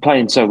he's been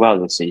playing so well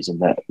this season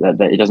that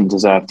he doesn't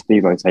deserve to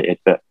be rotated,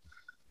 but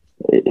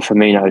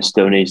Firmino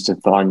still needs to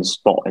find a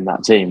spot in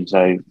that team.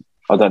 So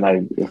I don't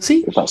know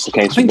if that's the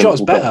case. I think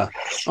Jota's better.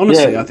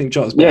 Honestly, I think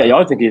Jota's better. Yeah,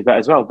 I think he's better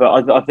as well.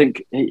 But I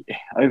think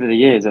over the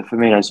years,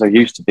 Firmino's so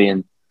used to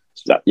being.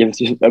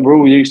 We're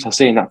all used to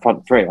seeing that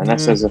front three,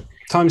 unless there's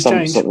times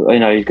change. He's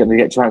going to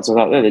get chances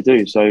out there. They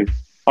do. So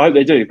I hope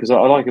they do, because I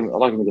like him. I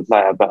like him as a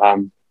player, but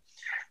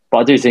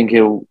I do think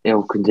he'll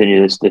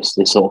continue this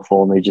sort of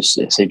form. He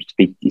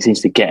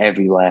seems to get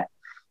everywhere.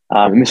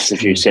 He misses a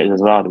few sitters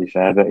as well, to be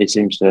fair, but he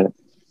seems to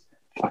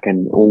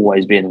fucking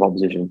always be in the right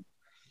position.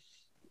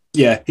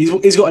 Yeah,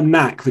 he's got a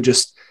knack for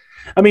just.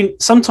 I mean,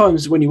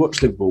 sometimes when you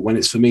watch Liverpool, when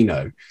it's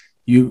Firmino,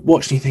 you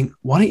watch and you think,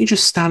 why don't you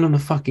just stand on the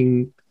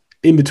fucking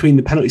in between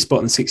the penalty spot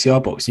and the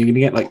 6-yard box? And you're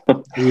going to get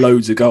like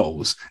loads of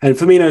goals. And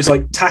Firmino's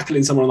like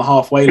tackling someone on the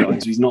halfway line,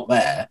 so he's not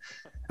there.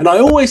 And I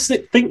always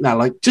think that,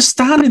 like, just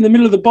stand in the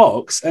middle of the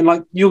box and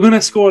like you're going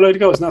to score a load of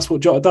goals. And that's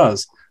what Jota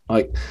does.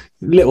 Like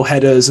little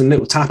headers and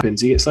little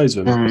tap-ins, he gets loads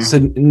of them. So,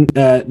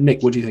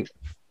 Nick, what do you think?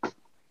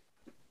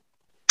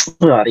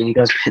 Well, I think you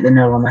guys hit the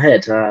nail on the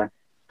head.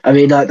 I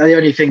mean, the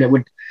only thing that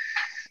would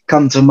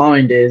come to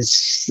mind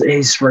is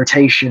his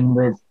rotation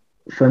with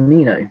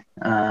Firmino.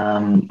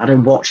 I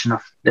don't watch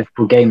enough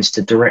Liverpool games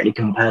to directly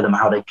compare them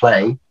how they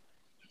play,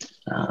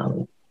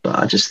 but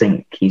I just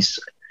think he's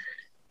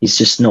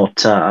just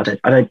not. I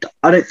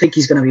don't think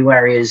he's going to be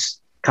where he is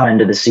kind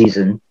of the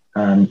season,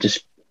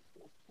 just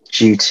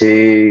due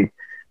to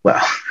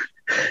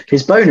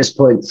his bonus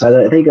points.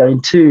 I think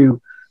going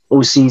 2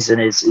 all season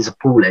is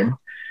appalling.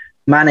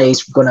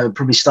 Mane's going to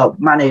probably start.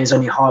 Mane is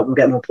only hard. Will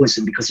get more points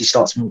than because he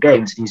starts more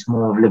games and he's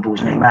more of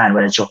Liverpool's main man,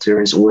 where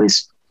Jota is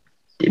always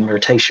in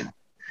rotation.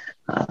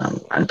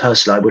 And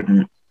personally, I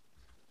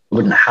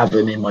wouldn't have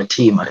him in my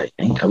team. I don't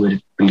think I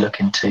would be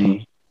looking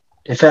to.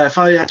 If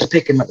I had to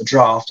pick him at the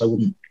draft, I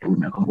wouldn't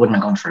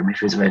have gone for him if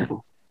he was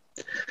available.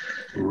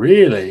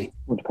 Really?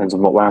 Well, depends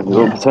on what round.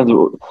 Yeah.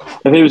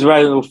 If he was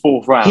available in the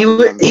 4th round,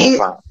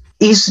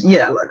 he's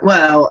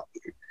well.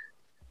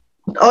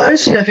 I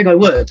actually don't think I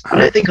would. I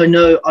don't think I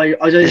know. I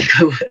don't think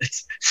I would.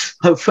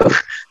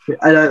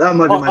 I know that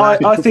might be my.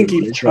 I think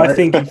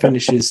he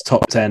finishes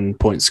top 10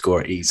 point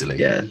scorer easily.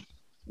 Yeah.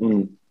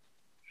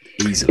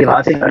 Easily. Yeah,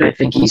 I don't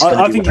think he's.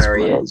 I think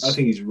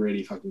he's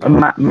really fucking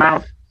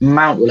good.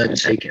 Mount will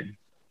overtake him.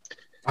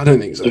 I don't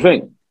think so. Do you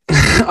think?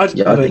 I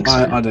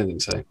don't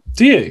think so.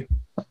 Do you?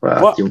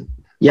 Well,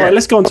 yeah. Right,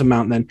 let's go on to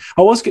Mount then.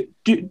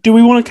 Do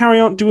we want to carry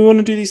on? Do we want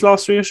to do these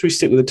last 3, or should we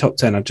stick with the top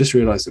 10? I've just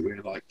realised that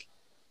we're like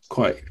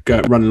quite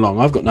running along.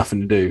 I've got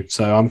nothing to do,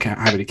 so I'm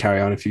happy to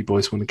carry on if you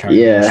boys want to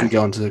carry on. Should we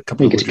go on to a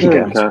couple of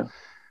games?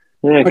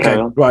 Okay,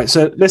 right.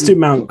 So let's do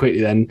Mount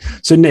quickly then.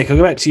 So Nick, I'll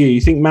go back to you. You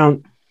think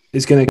Mount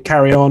is going to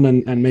carry on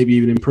and maybe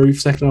even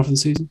improve second half of the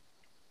season?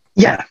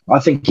 Yeah, I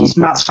think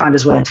Mount's found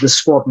his way into the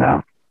squad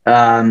now.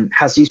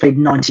 He's played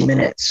 90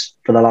 minutes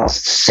for the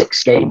last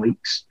 6 game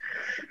weeks.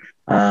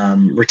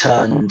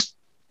 Returned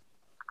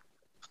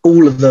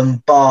all of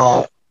them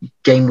bar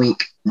game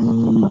week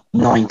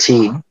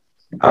 19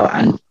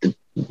 and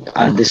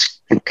this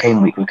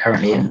game week we're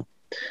currently in.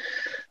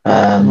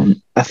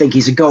 I think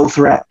he's a goal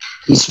threat.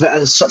 He's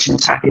such an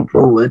attacking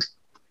forward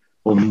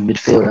or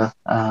midfielder.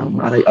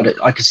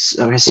 I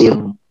could see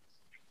him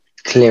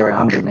clearing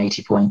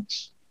 180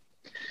 points.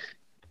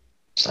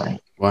 So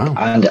wow,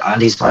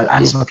 and he's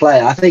my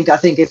player. I think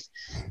if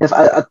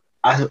I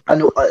a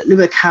little bit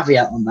of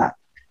caveat on that.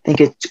 I think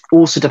it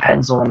also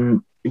depends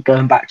on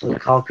going back to the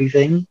Lukaku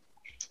thing.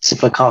 So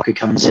if Lukaku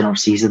comes in,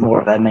 obviously he's more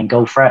of their main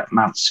goal threat.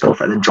 Mount's goal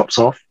threat then drops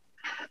off.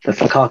 But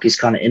if Lukaku's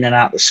kind of in and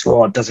out of the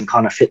squad, doesn't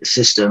kind of fit the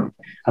system,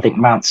 I think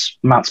Mount's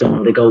one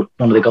of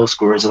the goal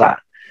scorers of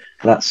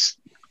that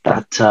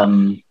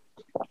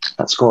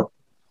squad.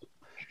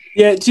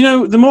 Yeah, do you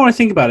know, the more I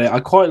think about it,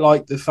 I quite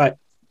like the fact,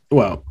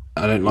 well,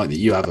 I don't like that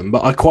you have them,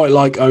 but I quite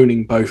like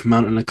owning both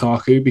Mount and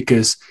Lukaku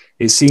because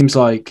it seems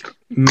like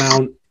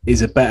Mount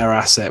is a better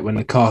asset when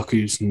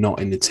Lukaku's not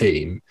in the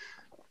team.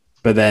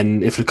 But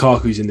then if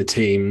Lukaku's in the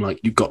team, like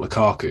you've got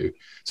Lukaku.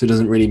 So it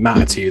doesn't really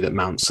matter to you that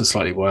Mount's a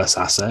slightly worse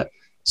asset.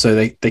 So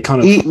they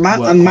kind of work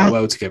quite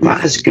well together.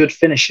 Mount has good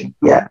finishing.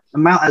 Yeah.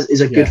 And Mount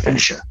is a good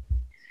finisher.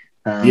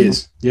 He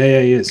is.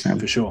 Yeah, he is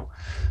for sure.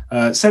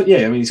 So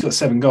yeah, I mean, he's got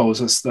 7 goals.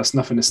 That's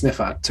nothing to sniff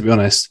at, to be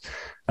honest.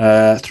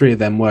 3 of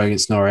them were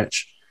against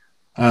Norwich.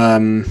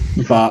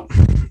 But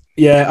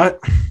yeah,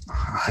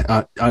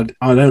 I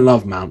don't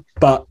love Mount,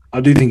 but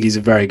I do think he's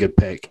a very good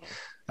pick.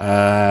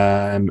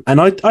 And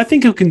I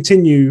think he'll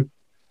continue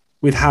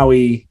with how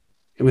he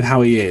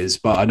is,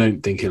 but I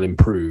don't think he'll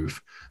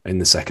improve in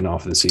the second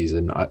half of the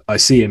season. I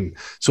see him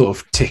sort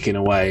of ticking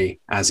away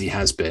as he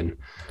has been,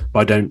 but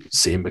I don't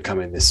see him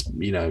becoming this,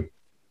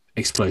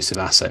 explosive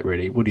asset,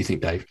 really. What do you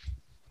think, Dave?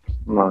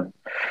 No.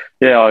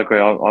 Yeah, I agree.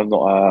 I'm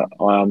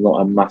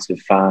not a massive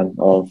fan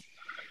of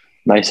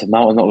Mason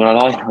Mount. I'm not going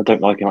to lie. I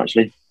don't like him,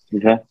 actually, to be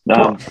fair.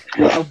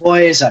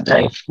 Why is that,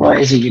 Dave? Why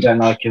is it you don't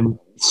like him?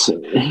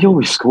 He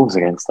always scores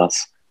against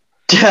us.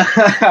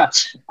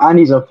 And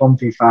he's a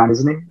Pompey fan,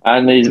 isn't he?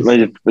 And he's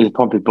a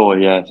Pompey boy,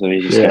 yeah. So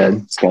he's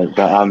just escape.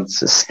 But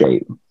it's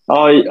escape.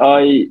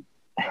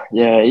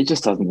 He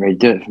just doesn't really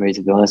do it for me,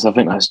 to be honest. I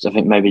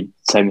think maybe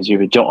same as you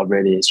with Jota.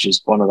 Really, it's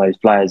just one of those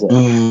players that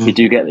you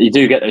do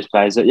get those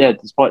players that, yeah,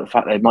 despite the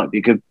fact they might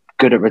be good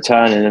at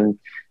returning and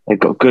they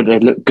look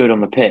good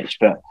on the pitch,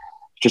 but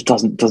just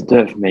doesn't do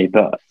it for me.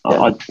 But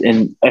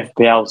in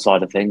FPL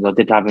side of things, I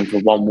did have him for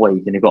 1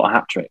 week and he got a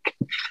hat trick.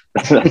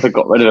 I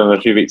got rid of him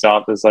a few weeks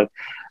after, so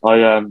I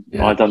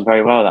done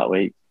very well that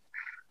week.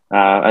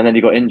 And then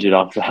he got injured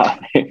after that,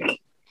 I think.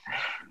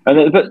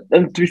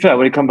 And to be fair,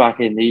 when he come back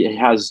in, he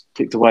has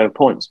picked away with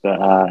points,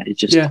 but he's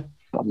just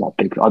I'm not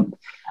big. I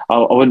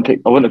wouldn't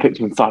have picked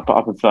him up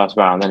in the first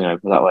round anyway,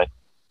 put that way.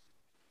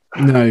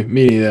 No,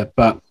 me neither.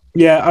 But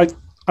yeah,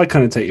 I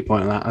kind of take your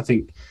point on that. I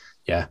think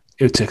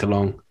it'll tick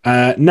along.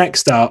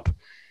 Next up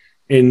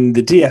in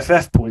the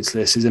DFF points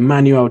list is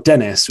Emmanuel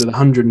Dennis with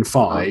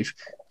 105,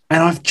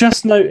 and I've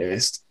just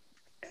noticed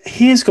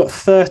he has got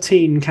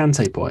 13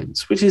 Kante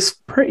points, which is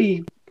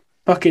pretty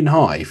fucking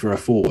high for a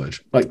forward.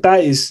 Like,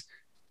 that is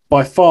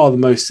by far the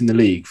most in the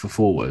league for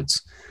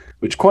forwards,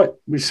 which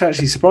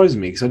actually surprised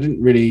me because I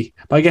didn't really.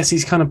 But I guess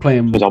he's kind of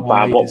playing. Because how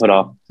bad Watford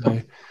are.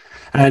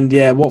 And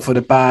yeah, Watford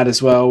are bad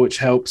as well, which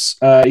helps.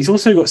 He's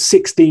also got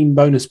 16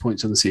 bonus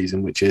points on the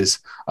season, which is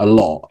a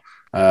lot.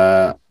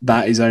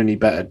 That is only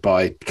bettered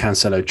by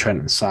Cancelo, Trent,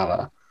 and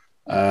Salah.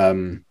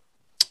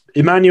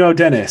 Emmanuel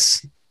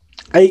Dennis,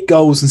 8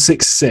 goals and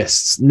 6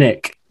 assists.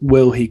 Nick,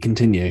 will he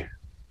continue?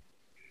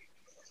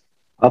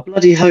 I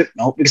bloody hope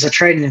not, because I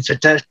trained him for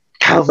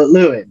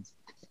Calvert-Lewin,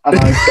 and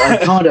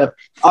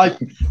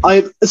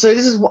so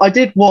this is what I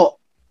did. What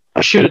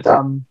I should have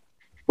done.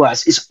 Well,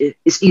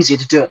 it's easier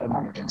to do it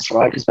than Dennis,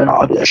 right? Because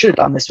I should have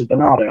done this with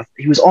Bernardo.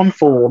 He was on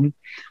form.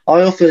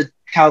 I offered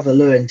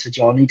Calvert-Lewin to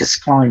John. He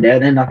declined it,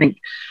 and then I think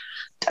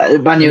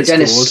Emmanuel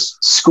Dennis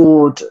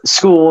scored.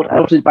 I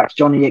offered it back to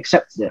John. He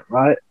accepted it,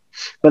 right?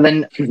 But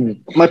then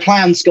my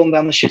plan's gone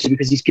down the shitter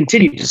because he's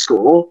continued to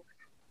score,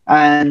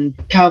 and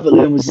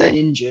Calvert-Lewin was then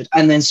injured,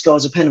 and then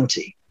scores a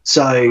penalty.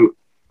 So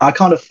I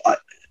don't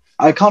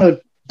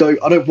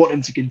want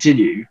him to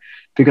continue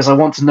because I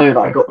want to know that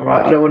I got the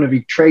right. I don't want to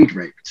be trade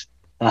raped.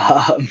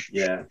 I mean,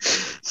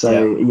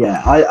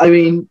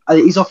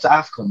 he's off to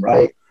AFCON,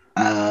 right?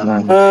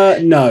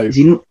 No.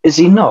 Is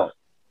he not?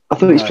 I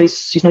thought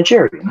he's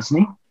Nigerian, isn't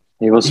he?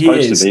 He was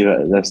supposed to be,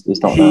 but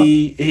it's not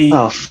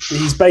that.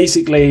 He's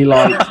basically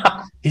like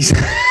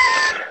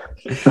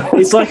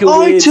it's like a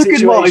weird took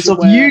advice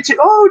off you two.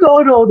 Hold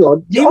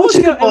on. I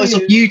took advice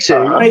off you two.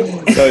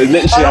 So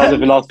literally as of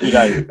the last few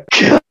days.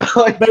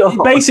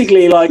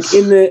 Basically, like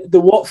in the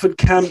Watford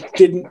camp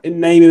didn't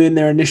name him in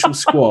their initial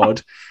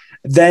squad.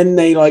 Then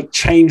they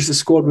changed the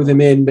squad with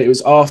him in, but it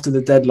was after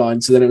the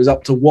deadline. So then it was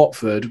up to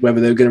Watford whether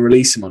they were going to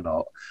release him or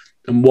not.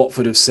 And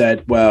Watford have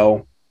said,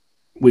 well,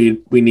 we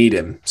need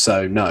him.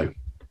 So no.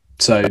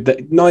 So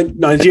the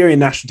Nigerian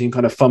national team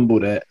kind of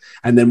fumbled it.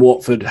 And then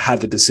Watford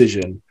had the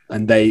decision.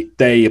 And they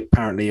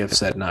apparently have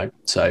said no.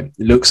 So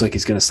it looks like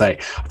he's going to stay.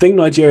 I think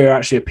Nigeria are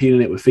actually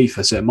appealing it with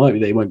FIFA. So it might be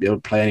they won't be able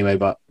to play anyway.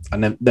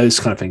 And then those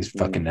kind of things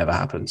fucking never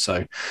happen.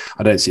 So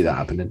I don't see that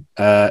happening.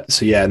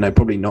 So yeah, no,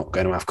 probably not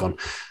going to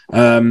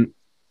AFCON.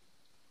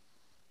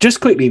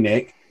 Just quickly,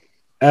 Nick,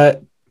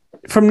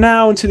 from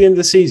now until the end of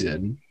the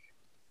season,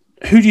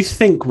 who do you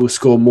think will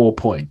score more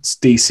points,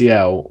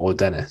 DCL or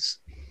Dennis,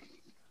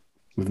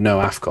 with no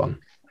AFCON?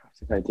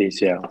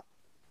 DCL.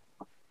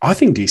 I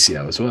think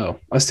DCL as well.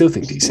 I still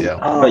think DCL.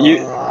 But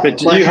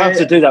you have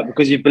to do that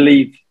because you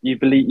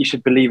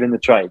should believe in the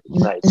trade.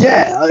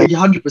 Yeah,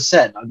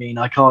 100%. I mean,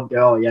 I can't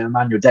go,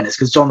 Emmanuel Dennis,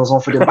 because John has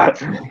offered him back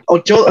to me.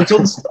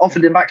 John's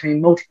offered him back to me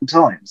multiple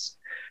times.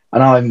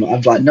 And I'm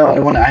like, no, I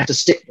don't want to. I have to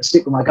stick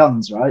with my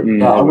guns, right?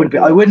 But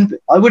I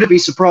wouldn't be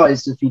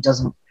surprised if he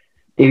doesn't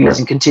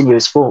continue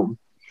his form.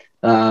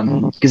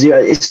 Because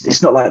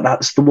it's not like that.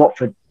 It's the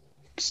Watford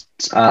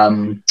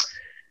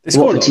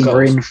Watford team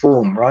are in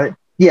form, right?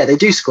 Yeah, they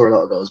do score a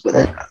lot of goals, but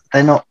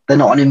they're not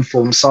an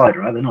informed side,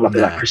 right? They're not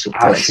like Crystal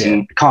Palace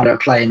who kind of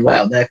playing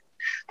well. They're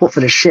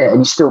Watford is shit, and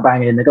he's still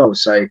banging in the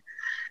goals. So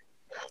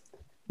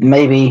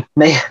maybe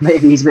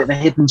he's a bit of a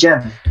hidden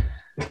gem.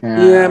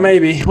 Yeah,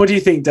 maybe. What do you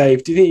think,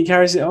 Dave? Do you think he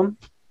carries it on?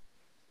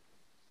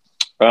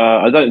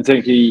 I don't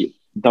think he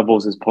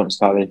doubles his points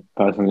tally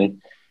personally.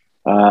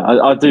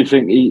 I do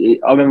think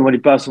I remember when he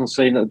burst on the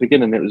scene at the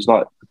beginning, it was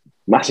like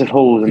massive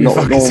halls and no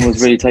one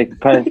was really taking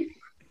pain.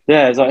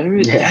 Yeah, it's like, who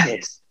is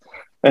Dennis?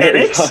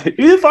 Dennis? Like,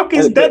 who the fuck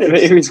is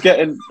Dennis? He was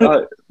getting,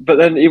 but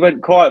then he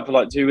went quiet for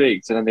like 2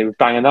 weeks, and then he would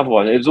bang another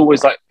one. It was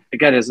always like,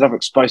 again, there's another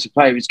explosive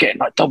player. He was getting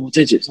like double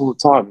digits all the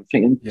time. I'm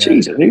thinking,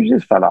 Jesus, who's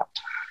this fella?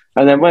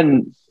 And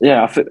then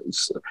I think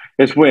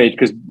it's weird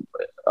because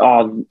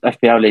our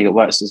FPL league at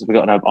work, we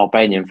got an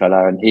Albanian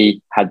fella, and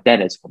he had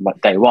Dennis from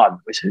like day one.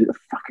 Which who the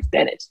fuck is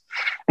Dennis?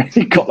 And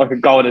he got like a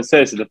goal and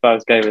assist in the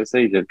first game of the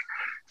season.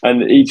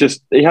 And he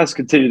has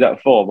continued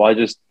that form. I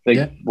just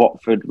think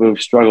Watford will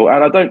struggle,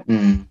 and I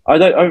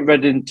haven't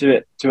read into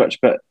it too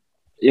much, but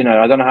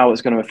I don't know how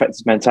it's going to affect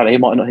his mentality. He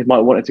might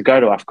want to go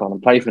to AFCON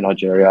and play for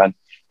Nigeria,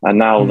 and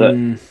now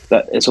that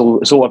it's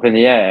all up in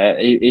the air,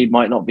 he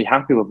might not be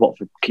happy with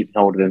Watford keeping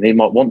hold of him. He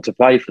might want to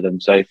play for them,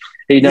 so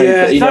he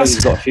knows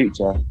he's got a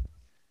future.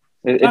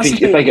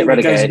 If they get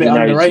relegated, he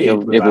knows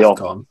he'll be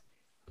off.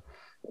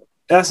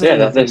 That's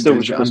they're still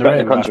respecting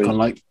the country.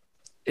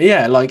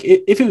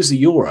 If it was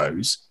the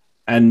Euros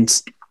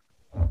and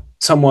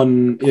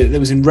someone that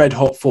was in red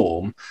hot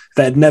form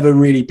that had never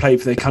really played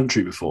for their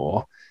country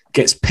before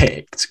gets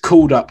picked,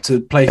 called up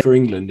to play for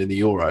England in the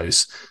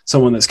Euros,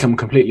 someone that's come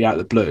completely out of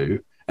the blue,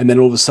 and then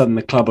all of a sudden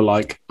the club are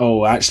like,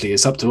 oh, actually,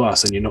 it's up to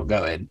us and you're not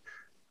going.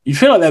 You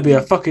feel like there'd be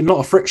a fucking lot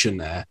of friction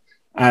there.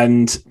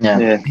 And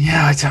I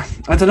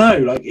don't know.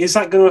 Like, is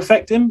that going to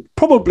affect him?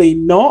 Probably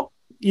not.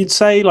 You'd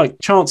say, like,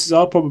 chances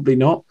are probably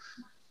not.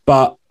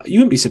 But you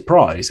wouldn't be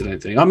surprised, I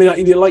don't think. I mean,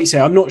 like you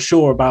say, I'm not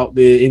sure about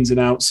the ins and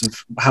outs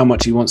of how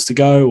much he wants to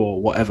go or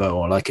whatever,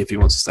 or like if he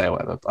wants to stay or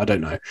whatever. I don't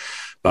know.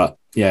 But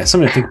yeah,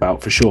 something to think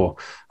about for sure.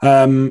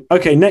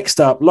 Okay, next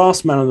up,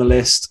 last man on the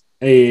list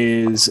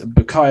is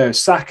Bukayo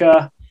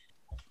Saka,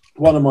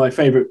 one of my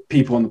favourite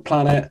people on the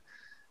planet.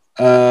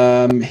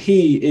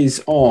 He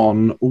is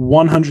on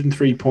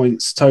 103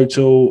 points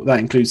total. That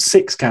includes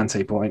 6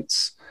 Kante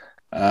points.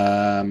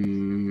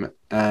 And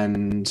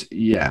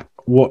yeah,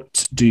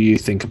 what do you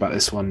think about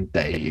this one,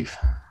 Dave?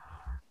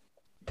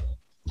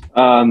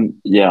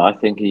 I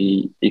think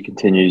he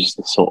continues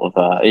the sort of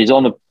he's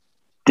in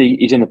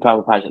the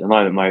purple patch at the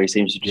moment where he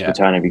seems to just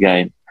return every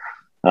game.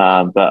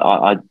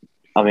 But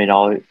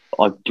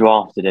I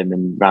drafted him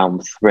in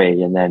round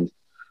 3, and then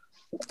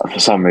for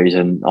some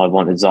reason I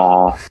wanted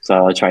Zaha,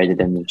 so I traded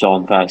him with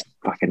John first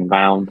fucking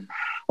round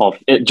of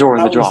it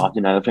during the draft.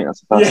 I think that's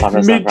the first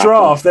time. Mid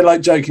draft, they're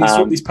like joking.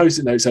 Swap these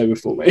post-it notes over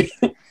for me.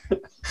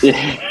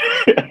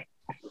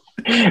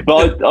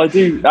 But I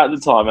do at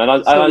the time, and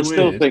I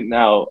still think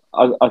now.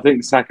 I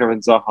think Saka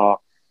and Zaha.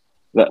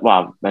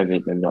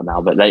 Maybe not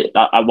now, but they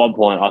at one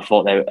point I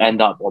thought they would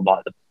end up on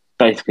like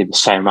basically the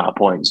same amount of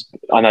points.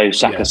 I know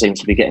Saka seems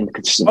to be getting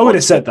consistent. I would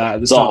have said that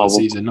at the start of the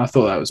season. I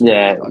thought that was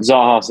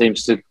Zaha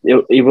seems to.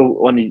 He will,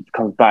 when he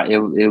comes back,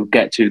 he'll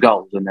get 2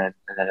 goals and then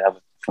have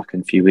a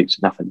fucking few weeks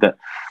of nothing. But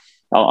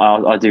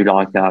I do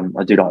like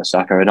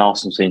Saka, and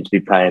Arsenal seem to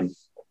be playing.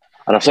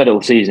 And I've said it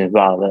all season as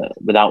well that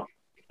without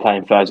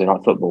playing Thursday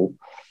night football,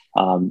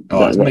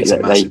 it makes a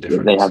massive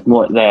difference. They have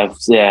more. They have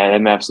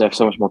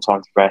so much more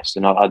time to rest,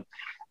 and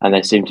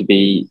they seem to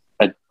be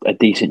a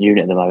decent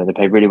unit at the moment. They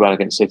play really well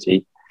against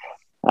City,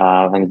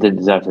 and they didn't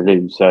deserve to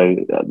lose. So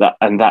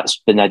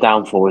that's been their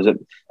downfall. Is that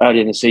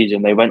early in the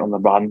season they went on the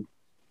run,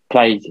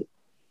 played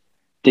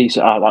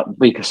decent, like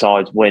weaker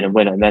sides, win,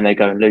 and then they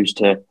go and lose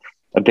to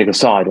a bigger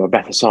side or a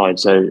better side.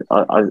 So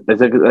I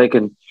think they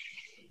can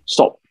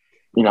stop,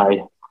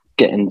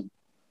 getting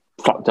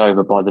fucked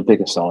over by the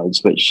bigger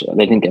sides, which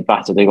they didn't get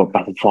battered. They got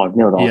battered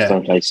 5-0 last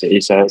time they played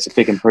City, so it's a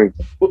big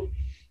improvement.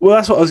 Well,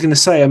 that's what I was going to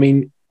say. I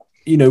mean,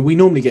 we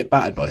normally get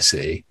battered by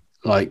City.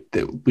 Like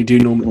we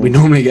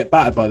normally get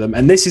battered by them,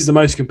 and this is the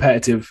most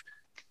competitive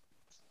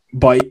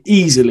by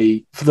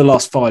easily for the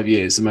last 5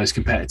 years. The most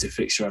competitive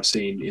fixture I've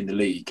seen in the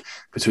league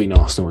between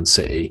Arsenal and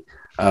City,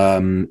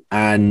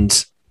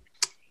 and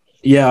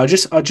yeah, I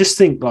just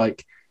think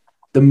like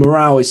the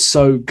morale is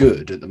so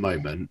good at the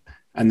moment,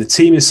 and the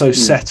team is so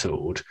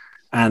settled,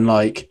 and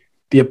like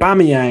the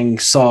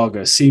Aubameyang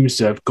saga seems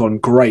to have gone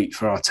great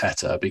for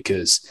Arteta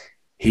because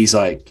he's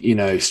like,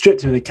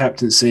 stripped him of the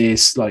captaincy,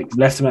 it's like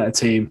left him out of the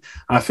team.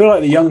 And I feel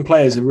like the young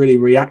players have really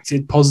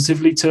reacted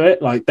positively to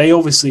it. Like they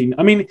obviously,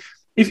 I mean,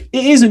 if it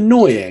is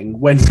annoying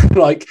when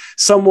like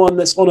someone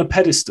that's on a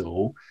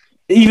pedestal,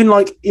 even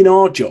like in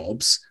our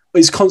jobs,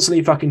 is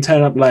constantly fucking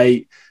turning up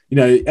late,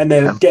 and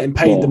they're getting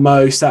paid the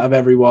most out of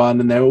everyone,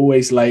 and they're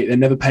always late. They're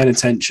never paying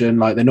attention.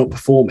 Like they're not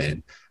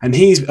performing, and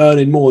he's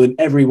earning more than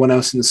everyone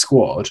else in the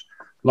squad.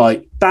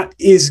 Like that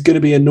is going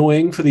to be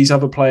annoying for these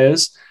other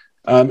players.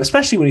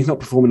 Especially when he's not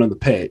performing on the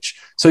pitch.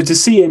 So to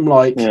see him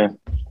I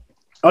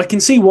can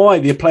see why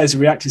the players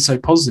have reacted so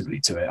positively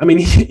to it. I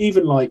mean,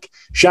 even like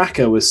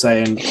Xhaka was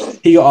saying,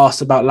 he got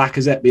asked about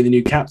Lacazette being the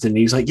new captain.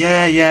 He was like,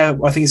 yeah,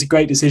 I think it's a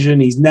great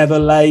decision. He's never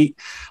late.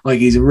 Like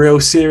he's a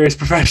real serious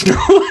professional.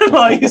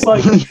 Like it's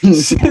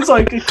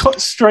like a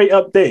straight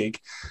up dig.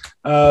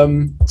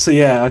 So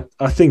yeah,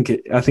 I think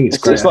it's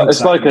great.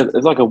 It's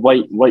like a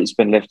weight's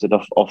been lifted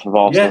off of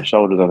Arsenal's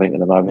shoulders, I think, at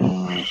the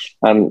moment.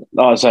 And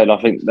like I said, I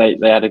think they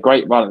had a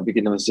great run at the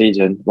beginning of the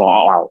season.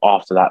 Well,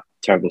 after that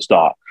terrible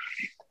start,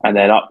 and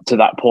then up to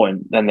that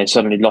point, then they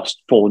suddenly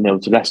lost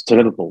 4-0 to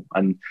Liverpool,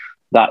 and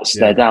that's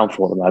their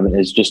downfall at the moment.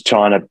 Is just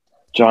trying to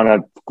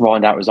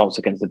grind out results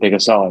against the bigger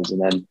sides,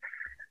 and then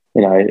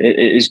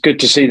it's good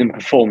to see them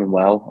performing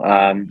well.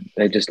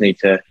 They just need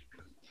to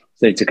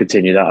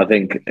continue that. I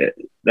think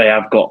they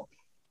have got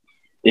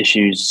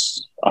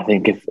issues. I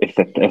think if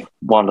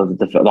one of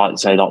the like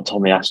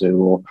Tomiyasu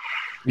or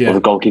the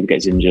goalkeeper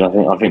gets injured,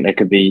 I think there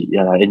could be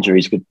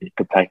injuries could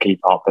play a key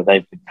part. But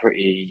they've been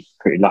pretty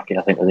lucky,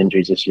 I think, with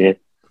injuries this year.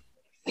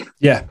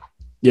 Yeah,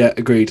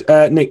 agreed.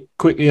 Nick,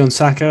 quickly on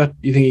Saka,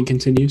 you think he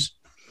continues?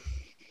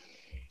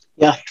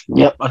 Yeah,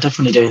 I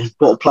definitely do.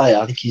 What a player!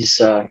 I think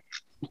he's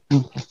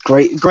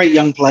great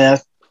young player.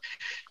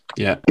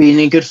 Yeah, been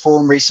in good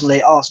form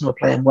recently. Arsenal are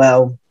playing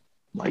well.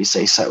 Like you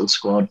say, settled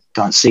squad.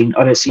 I don't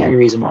see any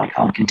reason why I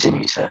can't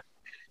continue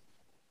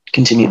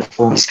the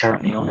form he's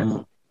currently on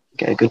and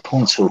get a good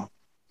points haul.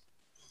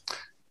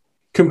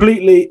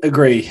 Completely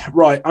agree.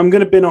 Right, I'm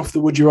going to bin off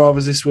the Would You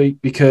Rathers this week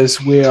because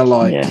we are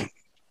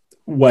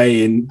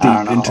way in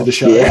deep into the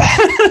show.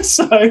 Yeah.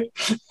 So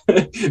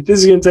this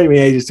is going to take me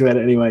ages to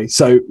edit anyway.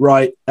 So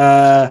right,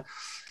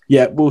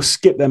 we'll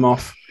skip them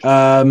off.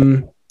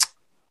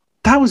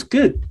 That was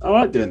good. I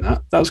like doing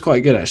that. That was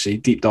quite good, actually.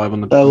 Deep dive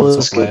on the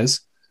top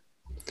players.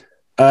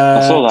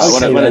 I saw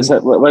that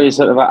when he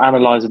said about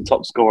analysing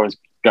top scorers.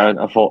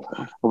 I thought,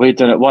 are we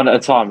doing it one at a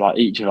time, like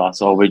each of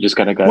us, or are we just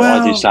going to go?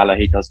 I do Salah,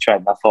 he does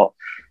Trent. I thought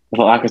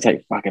that could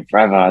take fucking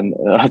forever, and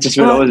I just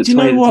realised. Do you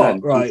know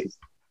what? Right.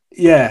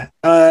 Yeah.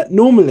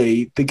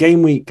 Normally, the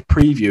game week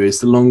preview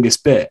is the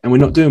longest bit, and we're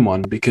not doing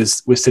one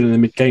because we're still in the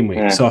mid-game week.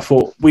 Yeah. So I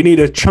thought we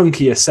need a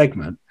chunkier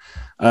segment.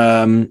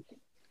 And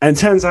it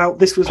turns out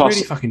this was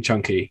really fucking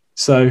chunky.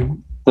 So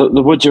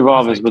the Would You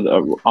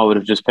Rathers, I would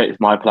have just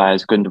picked my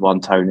players: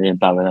 Gundogan, Tony, and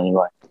Bowen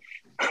anyway.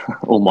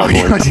 All my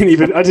boys. I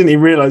didn't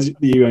even realise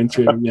you went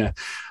through them.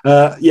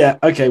 Yeah.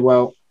 Okay.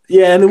 Well.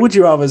 Yeah. And the Would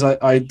You Rathers,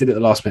 I did it the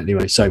last minute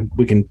anyway, so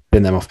we can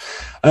bin them off.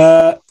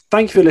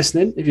 Thank you for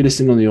listening. If you're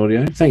listening on the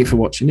audio, thank you for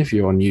watching. If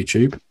you're on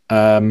YouTube,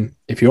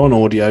 if you're on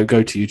audio,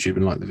 go to YouTube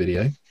and like the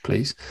video,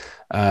 please.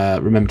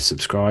 Remember to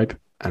subscribe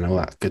and all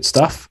that good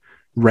stuff.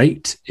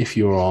 Rate if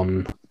you're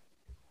on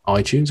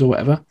iTunes or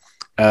whatever.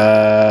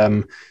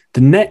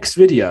 The next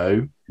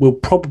video will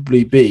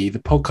probably be the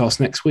podcast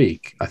next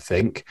week, I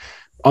think.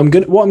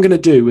 What I'm gonna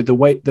do with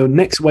the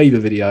next waiver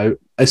video,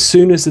 as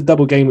soon as the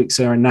double game weeks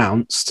are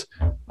announced,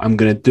 I'm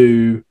gonna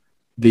do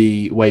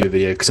the waiver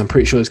video because I'm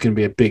pretty sure there's going to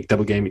be a big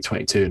double game week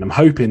 22, and I'm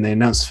hoping they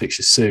announce the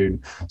fixtures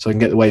soon so I can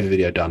get the waiver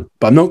video done.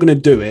 But I'm not going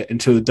to do it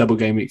until the double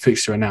game week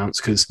fixture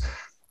announced because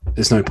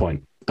there's no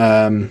point.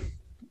 After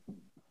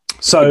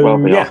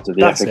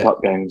the FA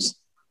Cup games.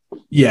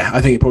 Yeah, I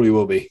think it probably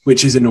will be,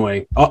 which is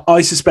annoying.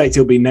 I suspect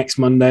it'll be next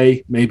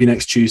Monday, maybe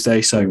next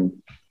Tuesday. So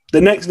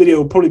the next video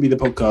will probably be the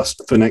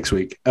podcast for next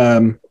week.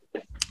 Other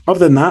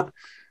than that,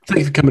 thank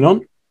you for coming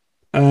on,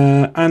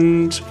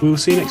 and we'll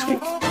see you next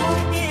week.